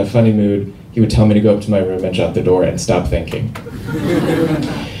when he was in a funny mood, he would tell me to go up to my room and shut the door and stop thinking.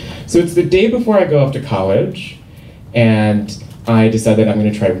 So it's the day before I go off to college, and I decided I'm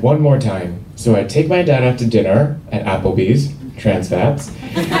going to try one more time. So I take my dad out to dinner at Applebee's, trans fats,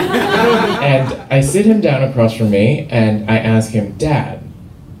 and I sit him down across from me, and I ask him, "Dad,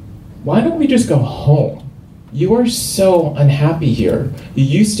 why don't we just go home? You are so unhappy here. You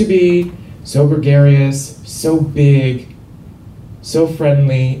used to be so gregarious, so big, so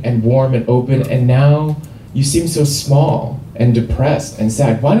friendly and warm and open, and now you seem so small and depressed and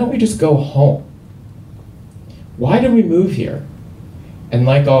sad. Why don't we just go home? Why did we move here?" And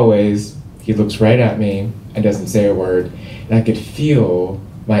like always, he looks right at me and doesn't say a word, and I could feel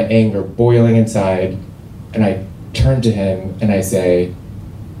my anger boiling inside, and I turn to him and I say,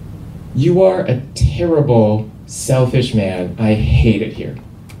 "You are a terrible, selfish man. I hate it here."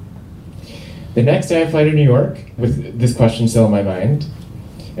 The next day I fly to New York with this question still in my mind.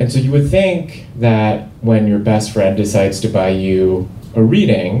 And so you would think that when your best friend decides to buy you a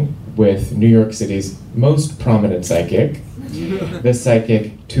reading with New York City's most prominent psychic, the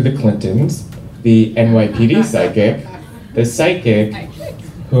psychic to the Clintons, the NYPD psychic, the psychic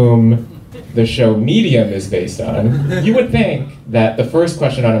whom the show Medium is based on, you would think that the first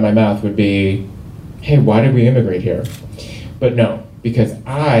question out of my mouth would be, "Hey, why did we immigrate here?" But no, because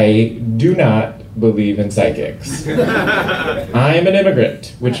I do not believe in psychics. I am an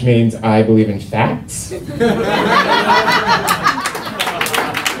immigrant, which means I believe in facts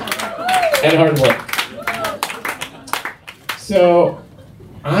and hard work. So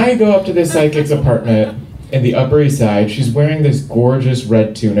I go up to this psychic's apartment in the Upper East Side. She's wearing this gorgeous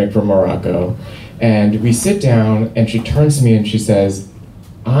red tunic from Morocco, and we sit down, and she turns to me and she says,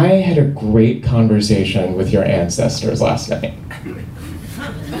 "I had a great conversation with your ancestors last night."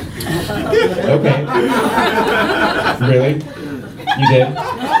 Okay. Really? You did?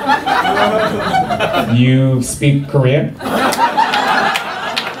 You speak Korean?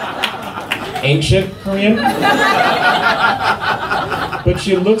 Ancient Korean? But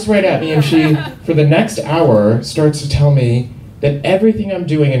she looks right at me and she, for the next hour, starts to tell me that everything I'm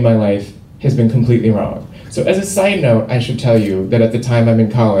doing in my life has been completely wrong. So as a side note, I should tell you that at the time I'm in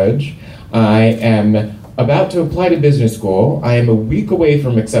college, I am about to apply to business school. I am a week away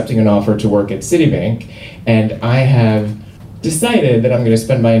from accepting an offer to work at Citibank, and I have decided that I'm going to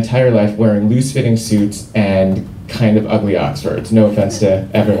spend my entire life wearing loose-fitting suits and kind of ugly Oxfords. No offense to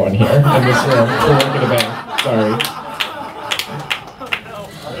everyone here in this room who work at a bank. Sorry.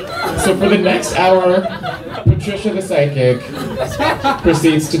 So for the next hour, Patricia the psychic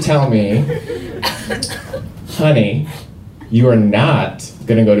proceeds to tell me, "Honey, you are not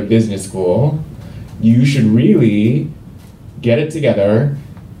going to go to business school. You should really get it together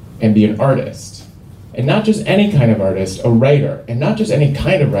and be an artist. And not just any kind of artist, a writer. And not just any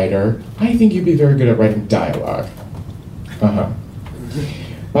kind of writer, I think you'd be very good at writing dialogue."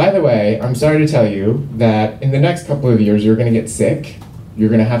 By the way, I'm sorry to tell you that in the next couple of years, you're going to get sick. You're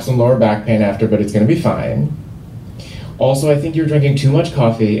going to have some lower back pain after, but it's going to be fine. Also, I think you're drinking too much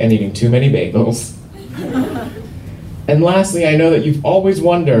coffee and eating too many bagels. And lastly, I know that you've always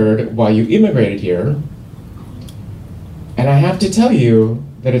wondered why you immigrated here. And I have to tell you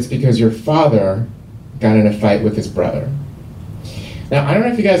that it's because your father got in a fight with his brother. Now, I don't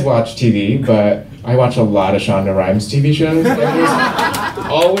know if you guys watch TV, but I watch a lot of Shonda Rhimes TV shows. And there's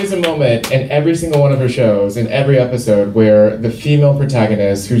always a moment in every single one of her shows, in every episode, where the female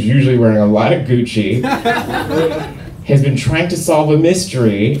protagonist, who's usually wearing a lot of Gucci, has been trying to solve a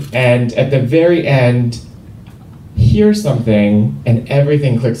mystery, and at the very end, hears something, and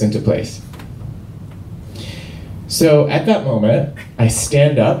everything clicks into place. So at that moment, I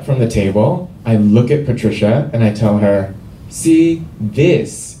stand up from the table, I look at Patricia, and I tell her, see,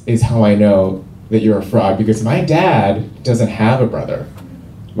 this is how I know that you're a fraud, because my dad doesn't have a brother.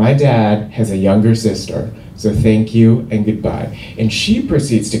 My dad has a younger sister, so thank you and goodbye. And she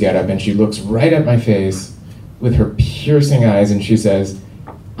proceeds to get up and she looks right at my face with her piercing eyes and she says,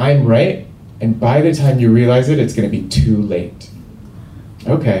 I'm right, and by the time you realize it, it's gonna be too late.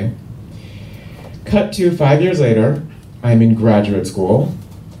 Okay. Cut to 5 years later, I'm in graduate school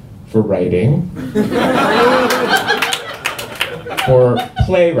for writing, for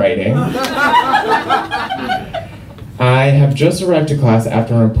playwriting. I have just arrived to class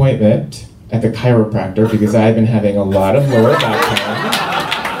after an appointment at the chiropractor because I've been having a lot of lower back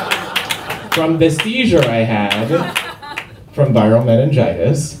pain from the seizure I had from viral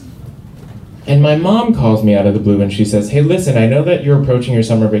meningitis. And my mom calls me out of the blue and she says, hey, listen, I know that you're approaching your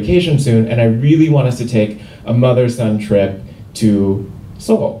summer vacation soon and I really want us to take a mother-son trip to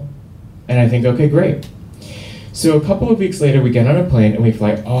Seoul. And I think, okay, great. So a couple of weeks later, we get on a plane and we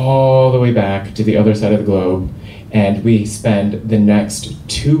fly all the way back to the other side of the globe, and we spend the next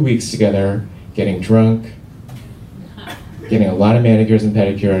 2 weeks together getting drunk, getting a lot of manicures and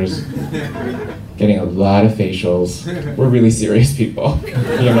pedicures, getting a lot of facials. We're really serious people,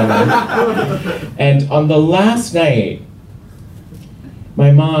 you know. And on the last night,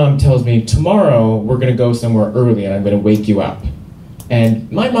 my mom tells me, tomorrow we're gonna go somewhere early and I'm gonna wake you up.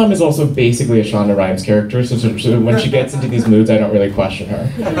 And my mom is also basically a Shonda Rhimes character, so when she gets into these moods, I don't really question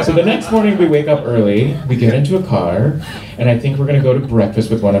her. So the next morning we wake up early, we get into a car, and I think we're gonna go to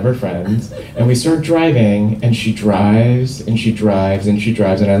breakfast with one of her friends, and we start driving, and she drives, and she drives, and she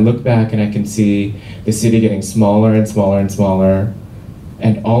drives, and I look back and I can see the city getting smaller and smaller and smaller,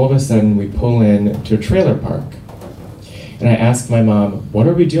 and all of a sudden we pull in to a trailer park. And I ask my mom, what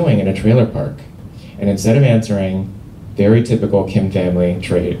are we doing in a trailer park? And instead of answering, very typical Kim family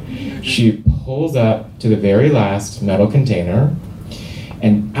trait, she pulls up to the very last metal container,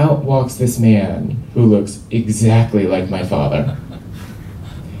 and out walks this man who looks exactly like my father.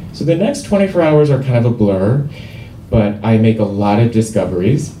 So the next 24 hours are kind of a blur, but I make a lot of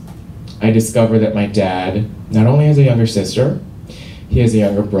discoveries. I discover that my dad not only has a younger sister, he has a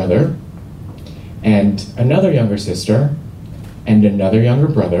younger brother, and another younger sister, and another younger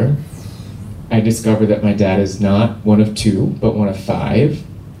brother. I discover that my dad is not one of two, but one of five.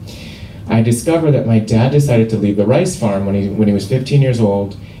 I discover that my dad decided to leave the rice farm when he was 15 years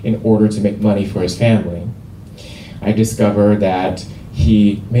old in order to make money for his family. I discover that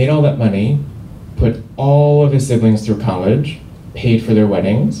he made all that money, put all of his siblings through college, paid for their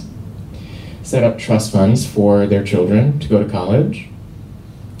weddings, set up trust funds for their children to go to college.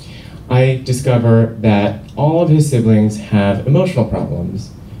 I discover that all of his siblings have emotional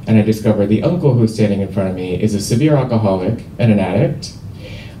problems. And I discover the uncle who's standing in front of me is a severe alcoholic and an addict.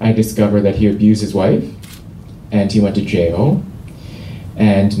 I discover that he abused his wife, and he went to jail,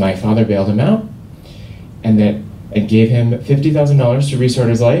 and my father bailed him out, and gave him $50,000 to restart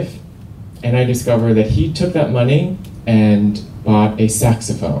his life. And I discover that he took that money and bought a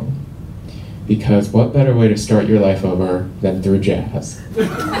saxophone, because what better way to start your life over than through jazz?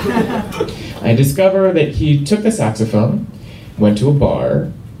 I discover that he took the saxophone, went to a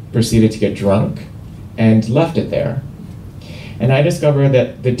bar, proceeded to get drunk, and left it there. And I discovered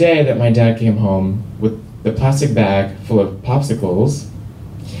that the day that my dad came home with the plastic bag full of popsicles,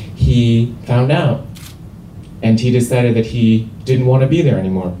 he found out, and he decided that he didn't want to be there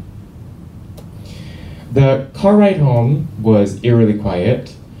anymore. The car ride home was eerily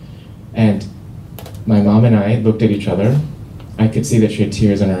quiet, and my mom and I looked at each other. I could see that she had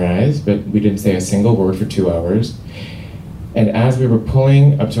tears in her eyes, but we didn't say a single word for 2 hours. And as we were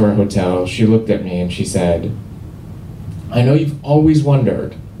pulling up to our hotel, she looked at me and she said, I know you've always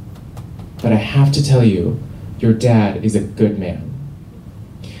wondered, but I have to tell you, your dad is a good man.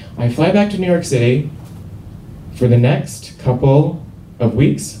 I fly back to New York City. For the next couple of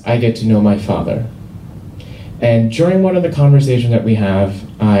weeks, I get to know my father. And during one of the conversations that we have,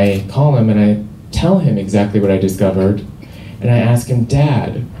 I call him and I tell him exactly what I discovered. And I ask him,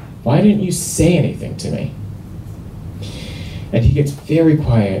 Dad, why didn't you say anything to me? And he gets very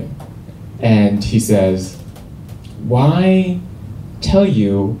quiet, and he says, why tell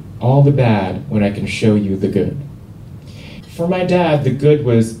you all the bad when I can show you the good? For my dad, the good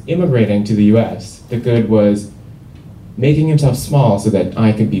was immigrating to the US. The good was making himself small so that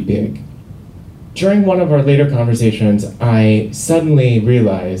I could be big. During one of our later conversations, I suddenly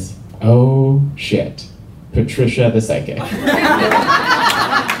realized, oh shit, Patricia the psychic.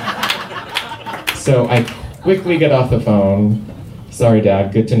 So I quickly get off the phone. Sorry,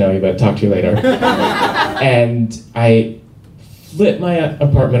 Dad, good to know you, but talk to you later. And I flip my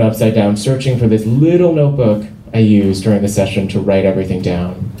apartment upside down, searching for this little notebook I used during the session to write everything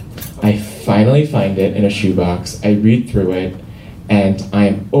down. I finally find it in a shoebox. I read through it, and I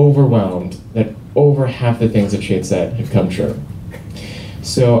am overwhelmed that over half the things that she had said had come true.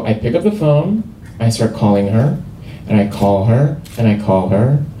 So I pick up the phone, I start calling her, and I call her, and I call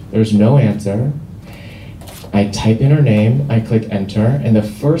her. There's no answer. I type in her name, I click enter, and the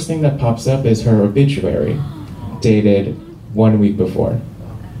first thing that pops up is her obituary, dated 1 week before.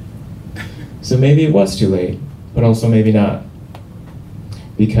 So maybe it was too late, but also maybe not.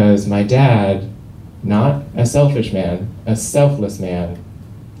 Because my dad, not a selfish man, a selfless man,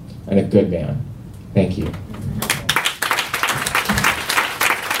 and a good man. Thank you.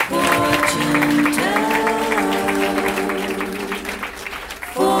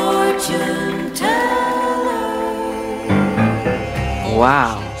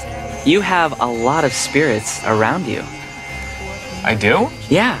 Wow, you have a lot of spirits around you. I do?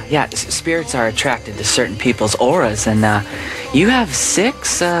 Yeah. Spirits are attracted to certain people's auras, and you have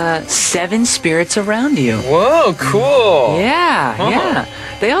 7 spirits around you. Whoa, cool. Yeah.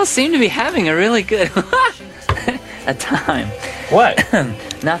 They all seem to be having a really good a time. What?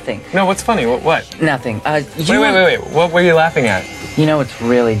 Nothing. No, what's funny? What? Nothing. Wait. What were you laughing at? You know, it's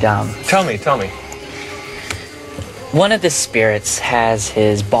really dumb. Tell me. One of the spirits has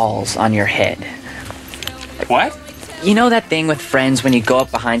his balls on your head. What? You know that thing with friends when you go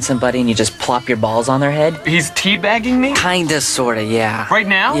up behind somebody and you just plop your balls on their head? He's teabagging me? Kinda, sorta, yeah. Right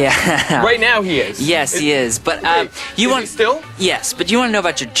now? Yeah. Right now he is? Yes, he is. But, you want... He still? Yes, but you want to know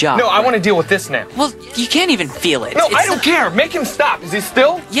about your job. No, I want to deal with this now. Well, you can't even feel it. No, I don't care. Make him stop. Is he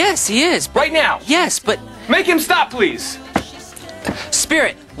still? Yes, he is. Right now? Yes, but... Make him stop, please.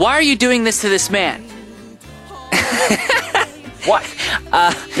 Spirit, why are you doing this to this man? What?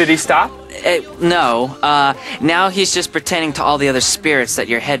 Did he stop? No. Now he's just pretending to all the other spirits that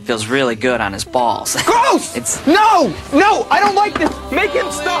your head feels really good on his balls. Gross! No, I don't like this. Make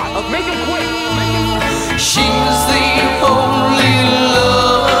him stop. Make him quit. She's the only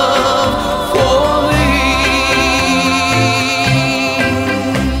love for me.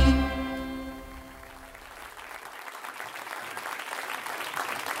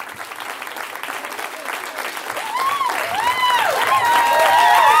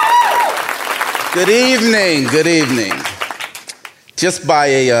 Good evening. Just by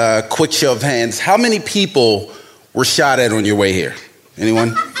a quick show of hands, how many people were shot at on your way here?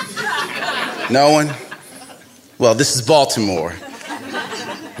 Anyone? No one? Well, this is Baltimore.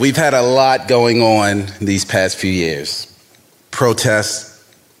 We've had a lot going on these past few years. Protests,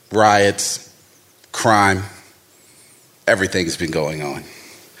 riots, crime, everything's been going on.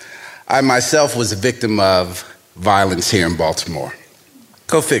 I myself was a victim of violence here in Baltimore.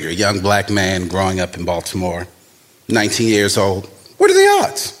 Go figure, young black man growing up in Baltimore, 19 years old. What are the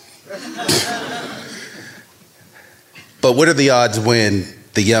odds? But what are the odds when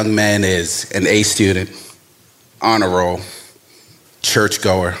the young man is an A student, honor roll,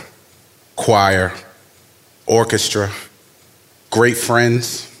 churchgoer, choir, orchestra, great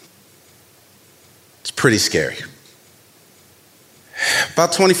friends? It's pretty scary.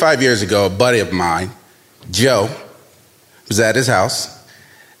 About 25 years ago, a buddy of mine, Joe, was at his house.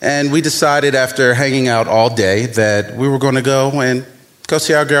 And we decided after hanging out all day that we were going to go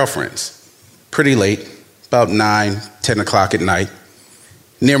see our girlfriends. Pretty late, about 9, 10 o'clock at night,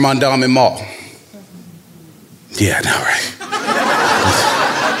 near Mondawmin Mall. Yeah, I know, right?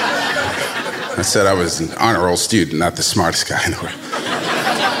 I said I was an honor roll student, not the smartest guy in the world.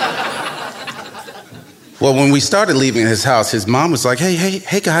 Well, when we started leaving his house, his mom was like,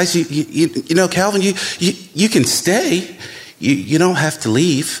 hey guys, you know, Calvin, you can stay. You don't have to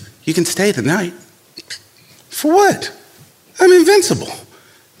leave. You can stay the night. For what? I'm invincible.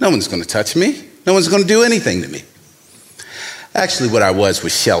 No one's going to touch me. No one's going to do anything to me. Actually, what I was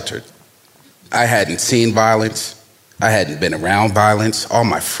sheltered. I hadn't seen violence. I hadn't been around violence. All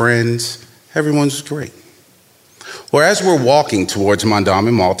my friends, everyone was great. Well, as we're walking towards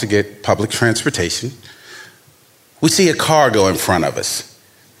Mondawmin Mall to get public transportation, we see a car go in front of us.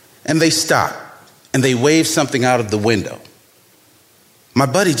 And they stop. And they wave something out of the window. My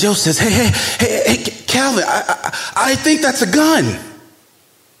buddy Joe says, hey, Calvin, I think that's a gun.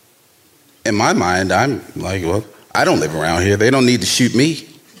 In my mind, I'm like, well, I don't live around here. They don't need to shoot me.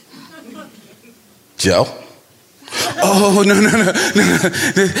 Joe? Oh, no.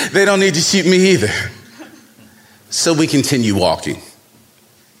 They don't need to shoot me either. So we continue walking.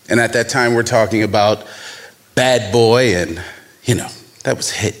 And at that time, we're talking about Bad Boy and, that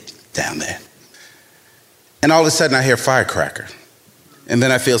was hit down there. And all of a sudden, I hear firecracker. And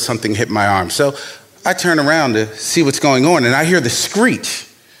then I feel something hit my arm. So I turn around to see what's going on, and I hear the screech.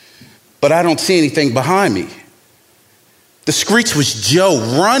 But I don't see anything behind me. The screech was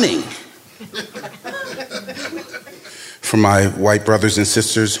Joe running. For my white brothers and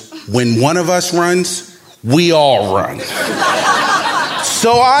sisters, when one of us runs, we all run.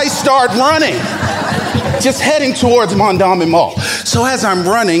 So I start running, just heading towards Mondawmin Mall. So as I'm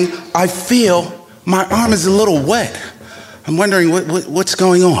running, I feel my arm is a little wet. I'm wondering what's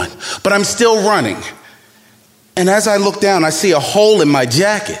going on, but I'm still running. And as I look down, I see a hole in my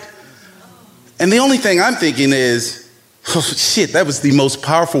jacket. And the only thing I'm thinking is, oh shit, that was the most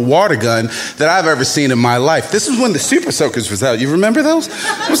powerful water gun that I've ever seen in my life. This is when the Super Soakers was out. You remember those?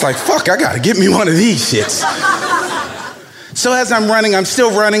 I was like, fuck, I gotta get me one of these shits. So as I'm running, I'm still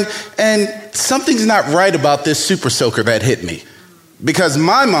running, and something's not right about this Super Soaker that hit me. Because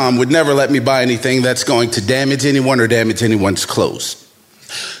my mom would never let me buy anything that's going to damage anyone or damage anyone's clothes.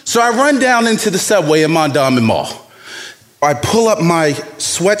 So I run down into the subway in Mondawmin Mall. I pull up my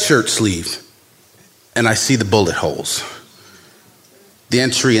sweatshirt sleeve, and I see the bullet holes, the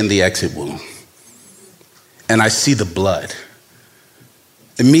entry and the exit wound. And I see the blood.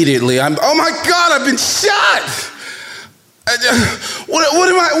 Immediately, oh my God, I've been shot!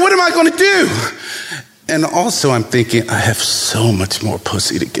 What am I going to do? And also I'm thinking, I have so much more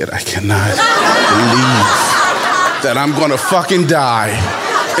pussy to get. I cannot believe that I'm going to fucking die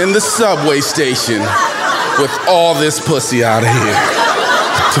in the subway station with all this pussy out of here.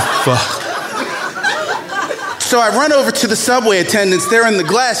 What the fuck? So I run over to the subway attendants. They're in the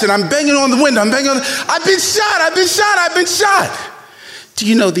glass, and I'm banging on the window. I've been shot. Do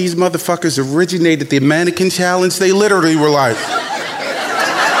you know these motherfuckers originated the mannequin challenge? They literally were like...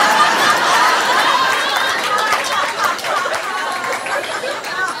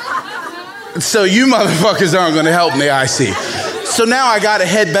 So you motherfuckers aren't going to help me, I see. So now I got to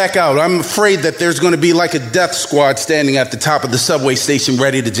head back out. I'm afraid that there's going to be like a death squad standing at the top of the subway station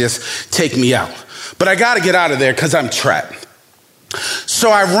ready to just take me out. But I got to get out of there because I'm trapped. So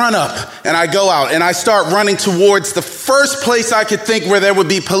I run up and I go out and I start running towards the first place I could think where there would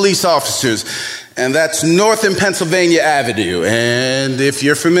be police officers. And that's North and Pennsylvania Avenue. And if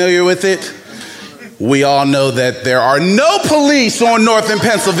you're familiar with it, we all know that there are no police on North and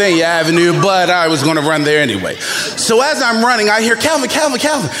Pennsylvania Avenue, but I was going to run there anyway. So as I'm running, I hear, Calvin,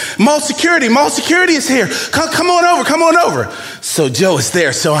 mall security is here. Come on over. So Joe is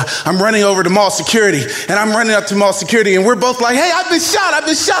there. So I'm running over to mall security, and I'm running up to mall security, and we're both like, hey, I've been shot.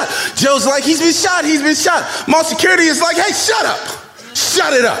 Joe's like, he's been shot. Mall security is like, hey, shut up.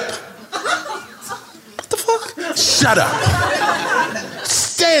 Shut it up. What the fuck? Shut up.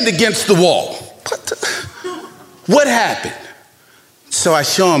 Stand against the wall. What happened? So I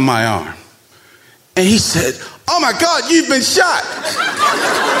show him my arm. And he said, oh my God, you've been shot.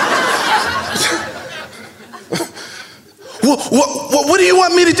 What do you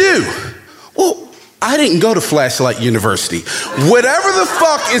want me to do? Well, I didn't go to Flashlight University. Whatever the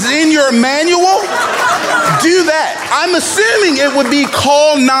fuck is in your manual, do that. I'm assuming it would be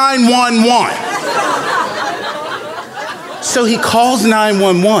call 911. So he calls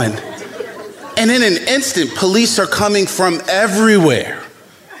 911. And in an instant, police are coming from everywhere.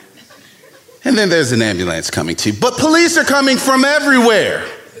 And then there's an ambulance coming too. But police are coming from everywhere.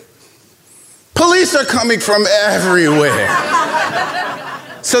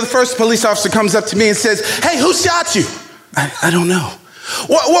 So the first police officer comes up to me and says, hey, who shot you? I don't know.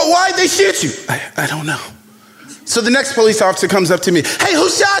 Why'd they shoot you? I don't know. So the next police officer comes up to me, hey, who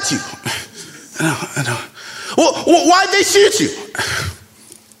shot you? I don't. Why'd they shoot you?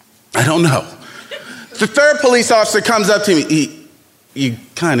 I don't know. The third police officer comes up to me. You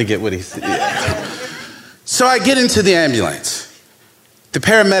kind of get what he said. Yeah. So I get into the ambulance. The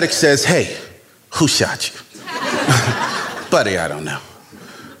paramedic says, hey, who shot you? Buddy, I don't know.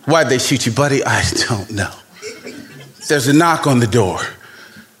 Why'd they shoot you, buddy? I don't know. There's a knock on the door.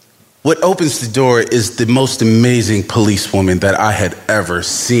 What opens the door is the most amazing policewoman that I had ever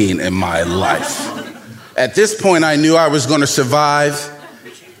seen in my life. At this point, I knew I was going to survive.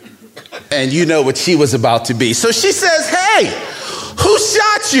 And you know what she was about to be. So she says, hey, who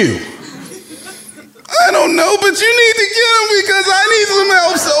shot you? I don't know, but you need to get him because I need some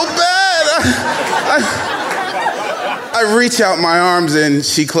help so bad. I reach out my arms and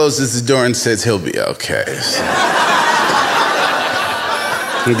she closes the door and says, he'll be okay.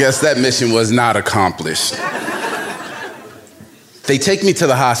 I guess that mission was not accomplished. They take me to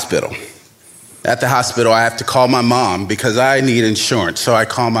the hospital. At the hospital, I have to call my mom because I need insurance. So I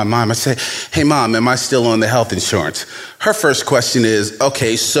call my mom. I say, hey, Mom, am I still on the health insurance? Her first question is,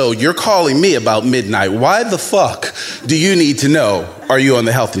 okay, so you're calling me about midnight. Why the fuck do you need to know, are you on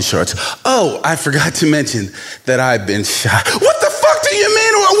the health insurance? Oh, I forgot to mention that I've been shot. What the fuck do you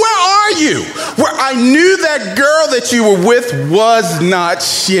mean? Where are you? Where I knew that girl that you were with was not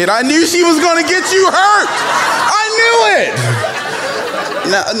shit. I knew she was going to get you hurt. I knew it.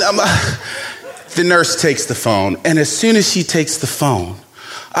 Now, the nurse takes the phone, and as soon as she takes the phone,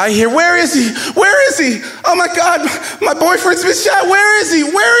 I hear, where is he? Where is he? Oh my God, my boyfriend's been shot. Where is he?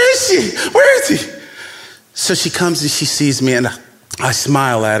 Where is she? Where is he? So she comes and she sees me, and I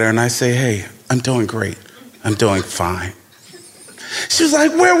smile at her, and I say, hey, I'm doing great. I'm doing fine. She was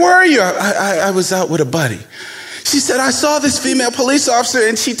like, where were you? I was out with a buddy. She said, I saw this female police officer,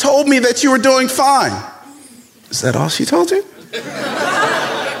 and she told me that you were doing fine. Is that all she told you?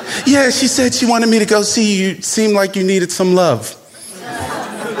 Yeah, she said she wanted me to go see you. It seemed like you needed some love.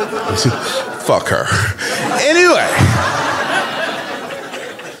 Fuck her. Anyway,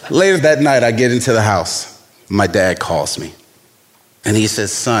 later that night, I get into the house. My dad calls me. And he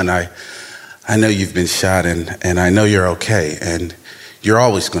says, son, I know you've been shot, and I know you're okay. And you're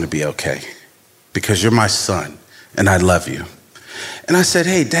always going to be okay. Because you're my son, and I love you. And I said,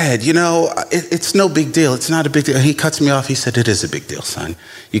 hey, Dad, you know, it's no big deal. It's not a big deal. He cuts me off. He said, it is a big deal, son.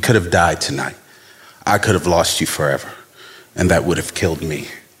 You could have died tonight. I could have lost you forever. And that would have killed me.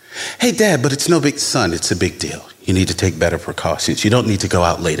 Hey, Dad, but it's no big, son. It's a big deal. You need to take better precautions. You don't need to go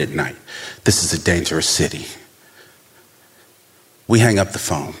out late at night. This is a dangerous city. We hang up the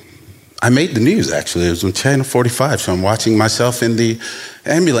phone. I made the news, actually. It was on Channel 45, so I'm watching myself in the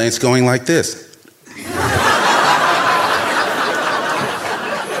ambulance going like this.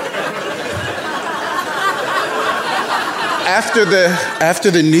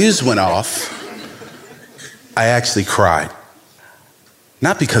 After the news went off, I actually cried.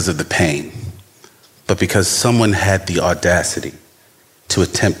 Not because of the pain, but because someone had the audacity to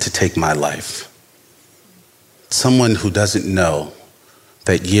attempt to take my life. Someone who doesn't know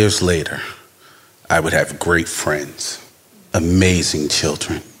that years later, I would have great friends, amazing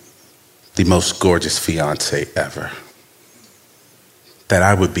children, the most gorgeous fiance ever. That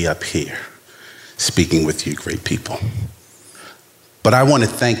I would be up here speaking with you great people. But I want to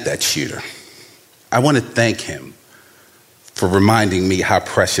thank that shooter. I want to thank him for reminding me how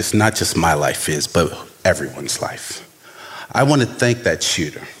precious not just my life is, but everyone's life. I want to thank that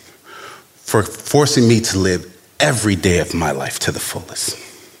shooter for forcing me to live every day of my life to the fullest.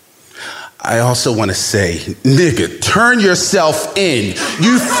 I also want to say, nigga, turn yourself in.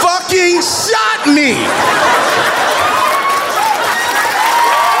 You fucking shot me.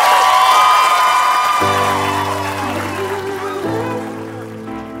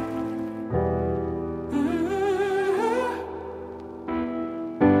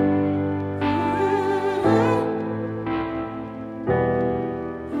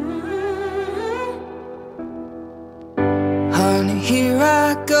 Here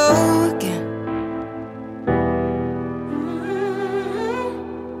I go again.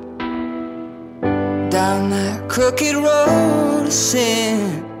 Down that crooked road of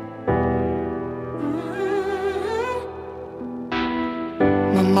sin.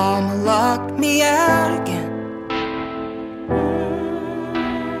 My mama locked me out again.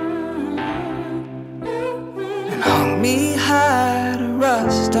 And hung me high to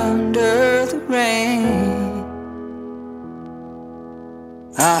rust under the rain.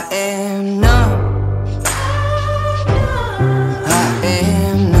 I am numb. I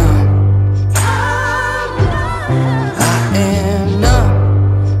am numb. I am numb.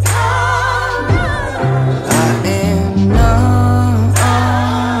 I am numb.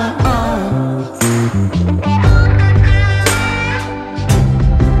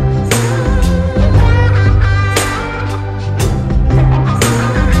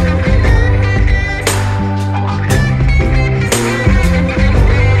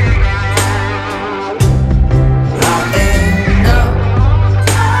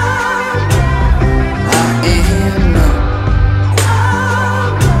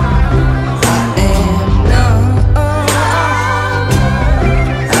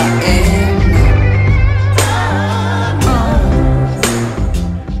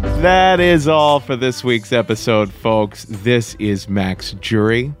 That is all for this week's episode, folks. This is Max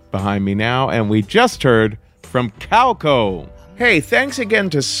Jury behind me now, and we just heard from Calco. Hey, thanks again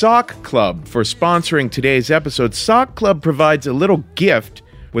to Sock Club for sponsoring today's episode. Sock Club provides a little gift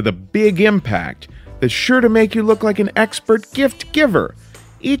with a big impact that's sure to make you look like an expert gift giver.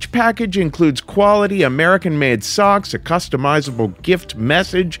 Each package includes quality American-made socks, a customizable gift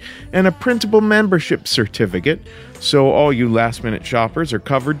message, and a printable membership certificate, so all you last-minute shoppers are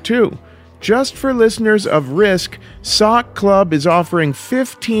covered too. Just for listeners of Risk, Sock Club is offering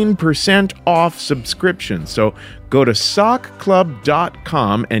 15% off subscriptions. So go to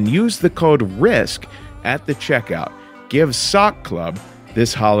sockclub.com and use the code RISK at the checkout. Give Sock Club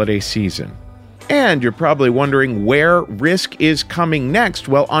this holiday season. And you're probably wondering where Risk is coming next.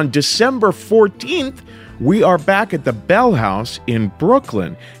 Well, on December 14th, we are back at the Bell House in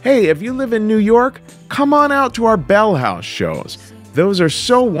Brooklyn. Hey, if you live in New York, come on out to our Bell House shows. Those are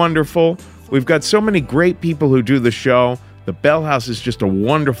so wonderful. We've got so many great people who do the show. The Bell House is just a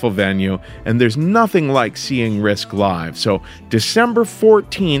wonderful venue, and there's nothing like seeing Risk live. So December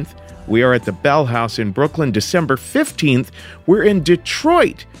 14th, we are at the Bell House in Brooklyn. December 15th, we're in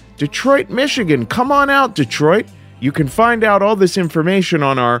Detroit, Michigan. Come on out, Detroit. You can find out all this information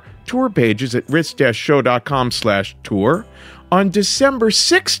on our tour pages at risk-show.com/tour. On December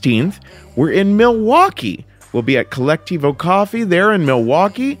 16th, we're in Milwaukee. We'll be at Collectivo Coffee there in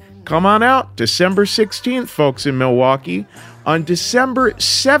Milwaukee. Come on out, December 16th, folks in Milwaukee. On December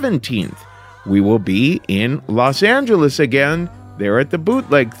 17th, we will be in Los Angeles again, there at the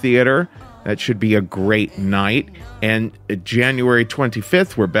Bootleg Theater. That should be a great night. And January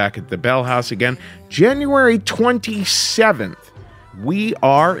 25th, we're back at the Bell House again. January 27th, we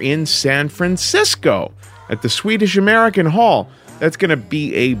are in San Francisco at the Swedish American Hall. That's going to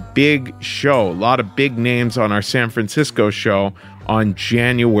be a big show. A lot of big names on our San Francisco show on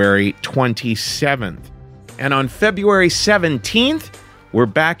January 27th. And on February 17th, we're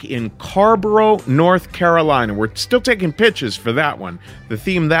back in Carborough, North Carolina. We're still taking pitches for that one. The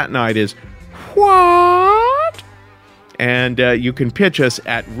theme that night is, what? And you can pitch us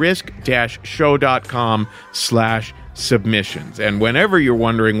at risk-show.com/submissions. And whenever you're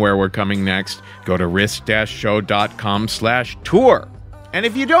wondering where we're coming next, go to risk-show.com/tour. And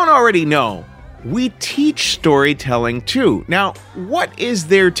if you don't already know, we teach storytelling too. Now, what is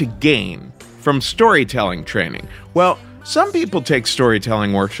there to gain from storytelling training? Well, some people take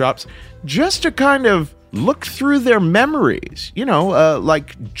storytelling workshops just to kind of look through their memories,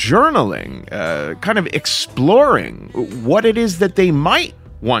 like journaling, kind of exploring what it is that they might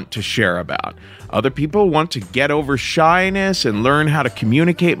want to share about. Other people want to get over shyness and learn how to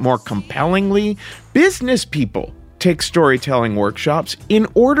communicate more compellingly. Business people take storytelling workshops in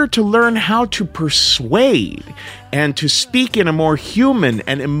order to learn how to persuade and to speak in a more human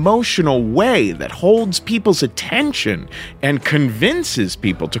and emotional way that holds people's attention and convinces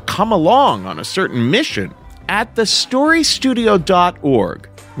people to come along on a certain mission. At thestorystudio.org,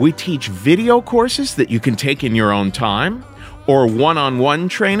 we teach video courses that you can take in your own time, or one-on-one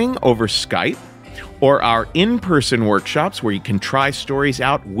training over Skype, or our in-person workshops where you can try stories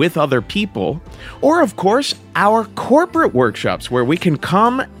out with other people, or, of course, our corporate workshops where we can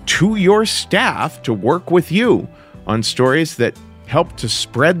come to your staff to work with you on stories that help to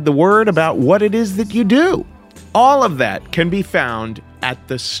spread the word about what it is that you do. All of that can be found at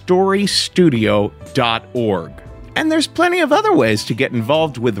thestorystudio.org. And there's plenty of other ways to get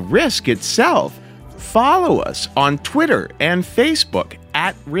involved with Risk itself. Follow us on Twitter and Facebook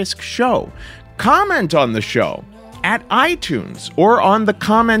at Risk Show. Comment on the show at iTunes or on the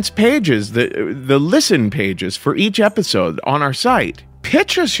comments pages, the listen pages for each episode on our site.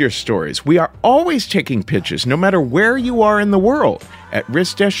 Pitch us your stories. We are always taking pitches, no matter where you are in the world, at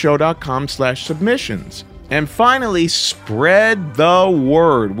risk-show.com/submissions. And finally, spread the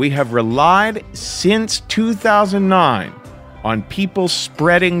word. We have relied since 2009 on people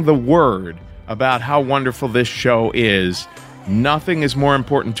spreading the word about how wonderful this show is. Nothing is more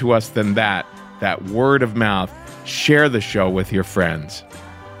important to us than that word of mouth. Share the show with your friends.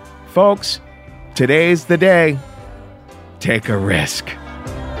 Folks, today's the day. Take a risk.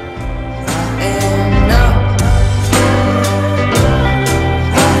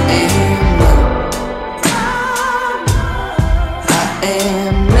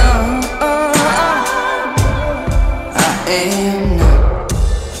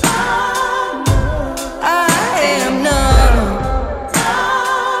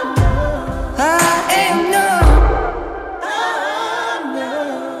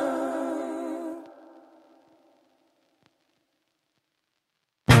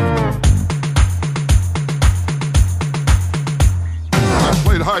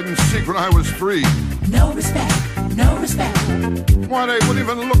 Hide and seek when I was free. No respect, no respect. Why they wouldn't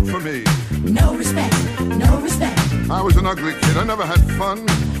even look for me. No respect, no respect. I was an ugly kid, I never had fun.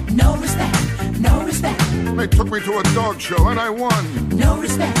 No respect, no respect. They took me to a dog show and I won. No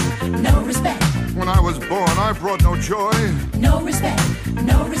respect, no respect. When I was born, I brought no joy. No respect,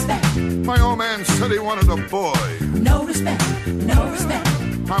 no respect. My old man said he wanted a boy. No respect, no respect.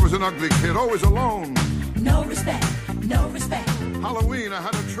 I was an ugly kid, always alone. No respect, no respect. Halloween, I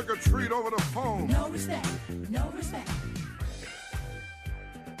had a trick-or-treat over the phone. No respect, no respect.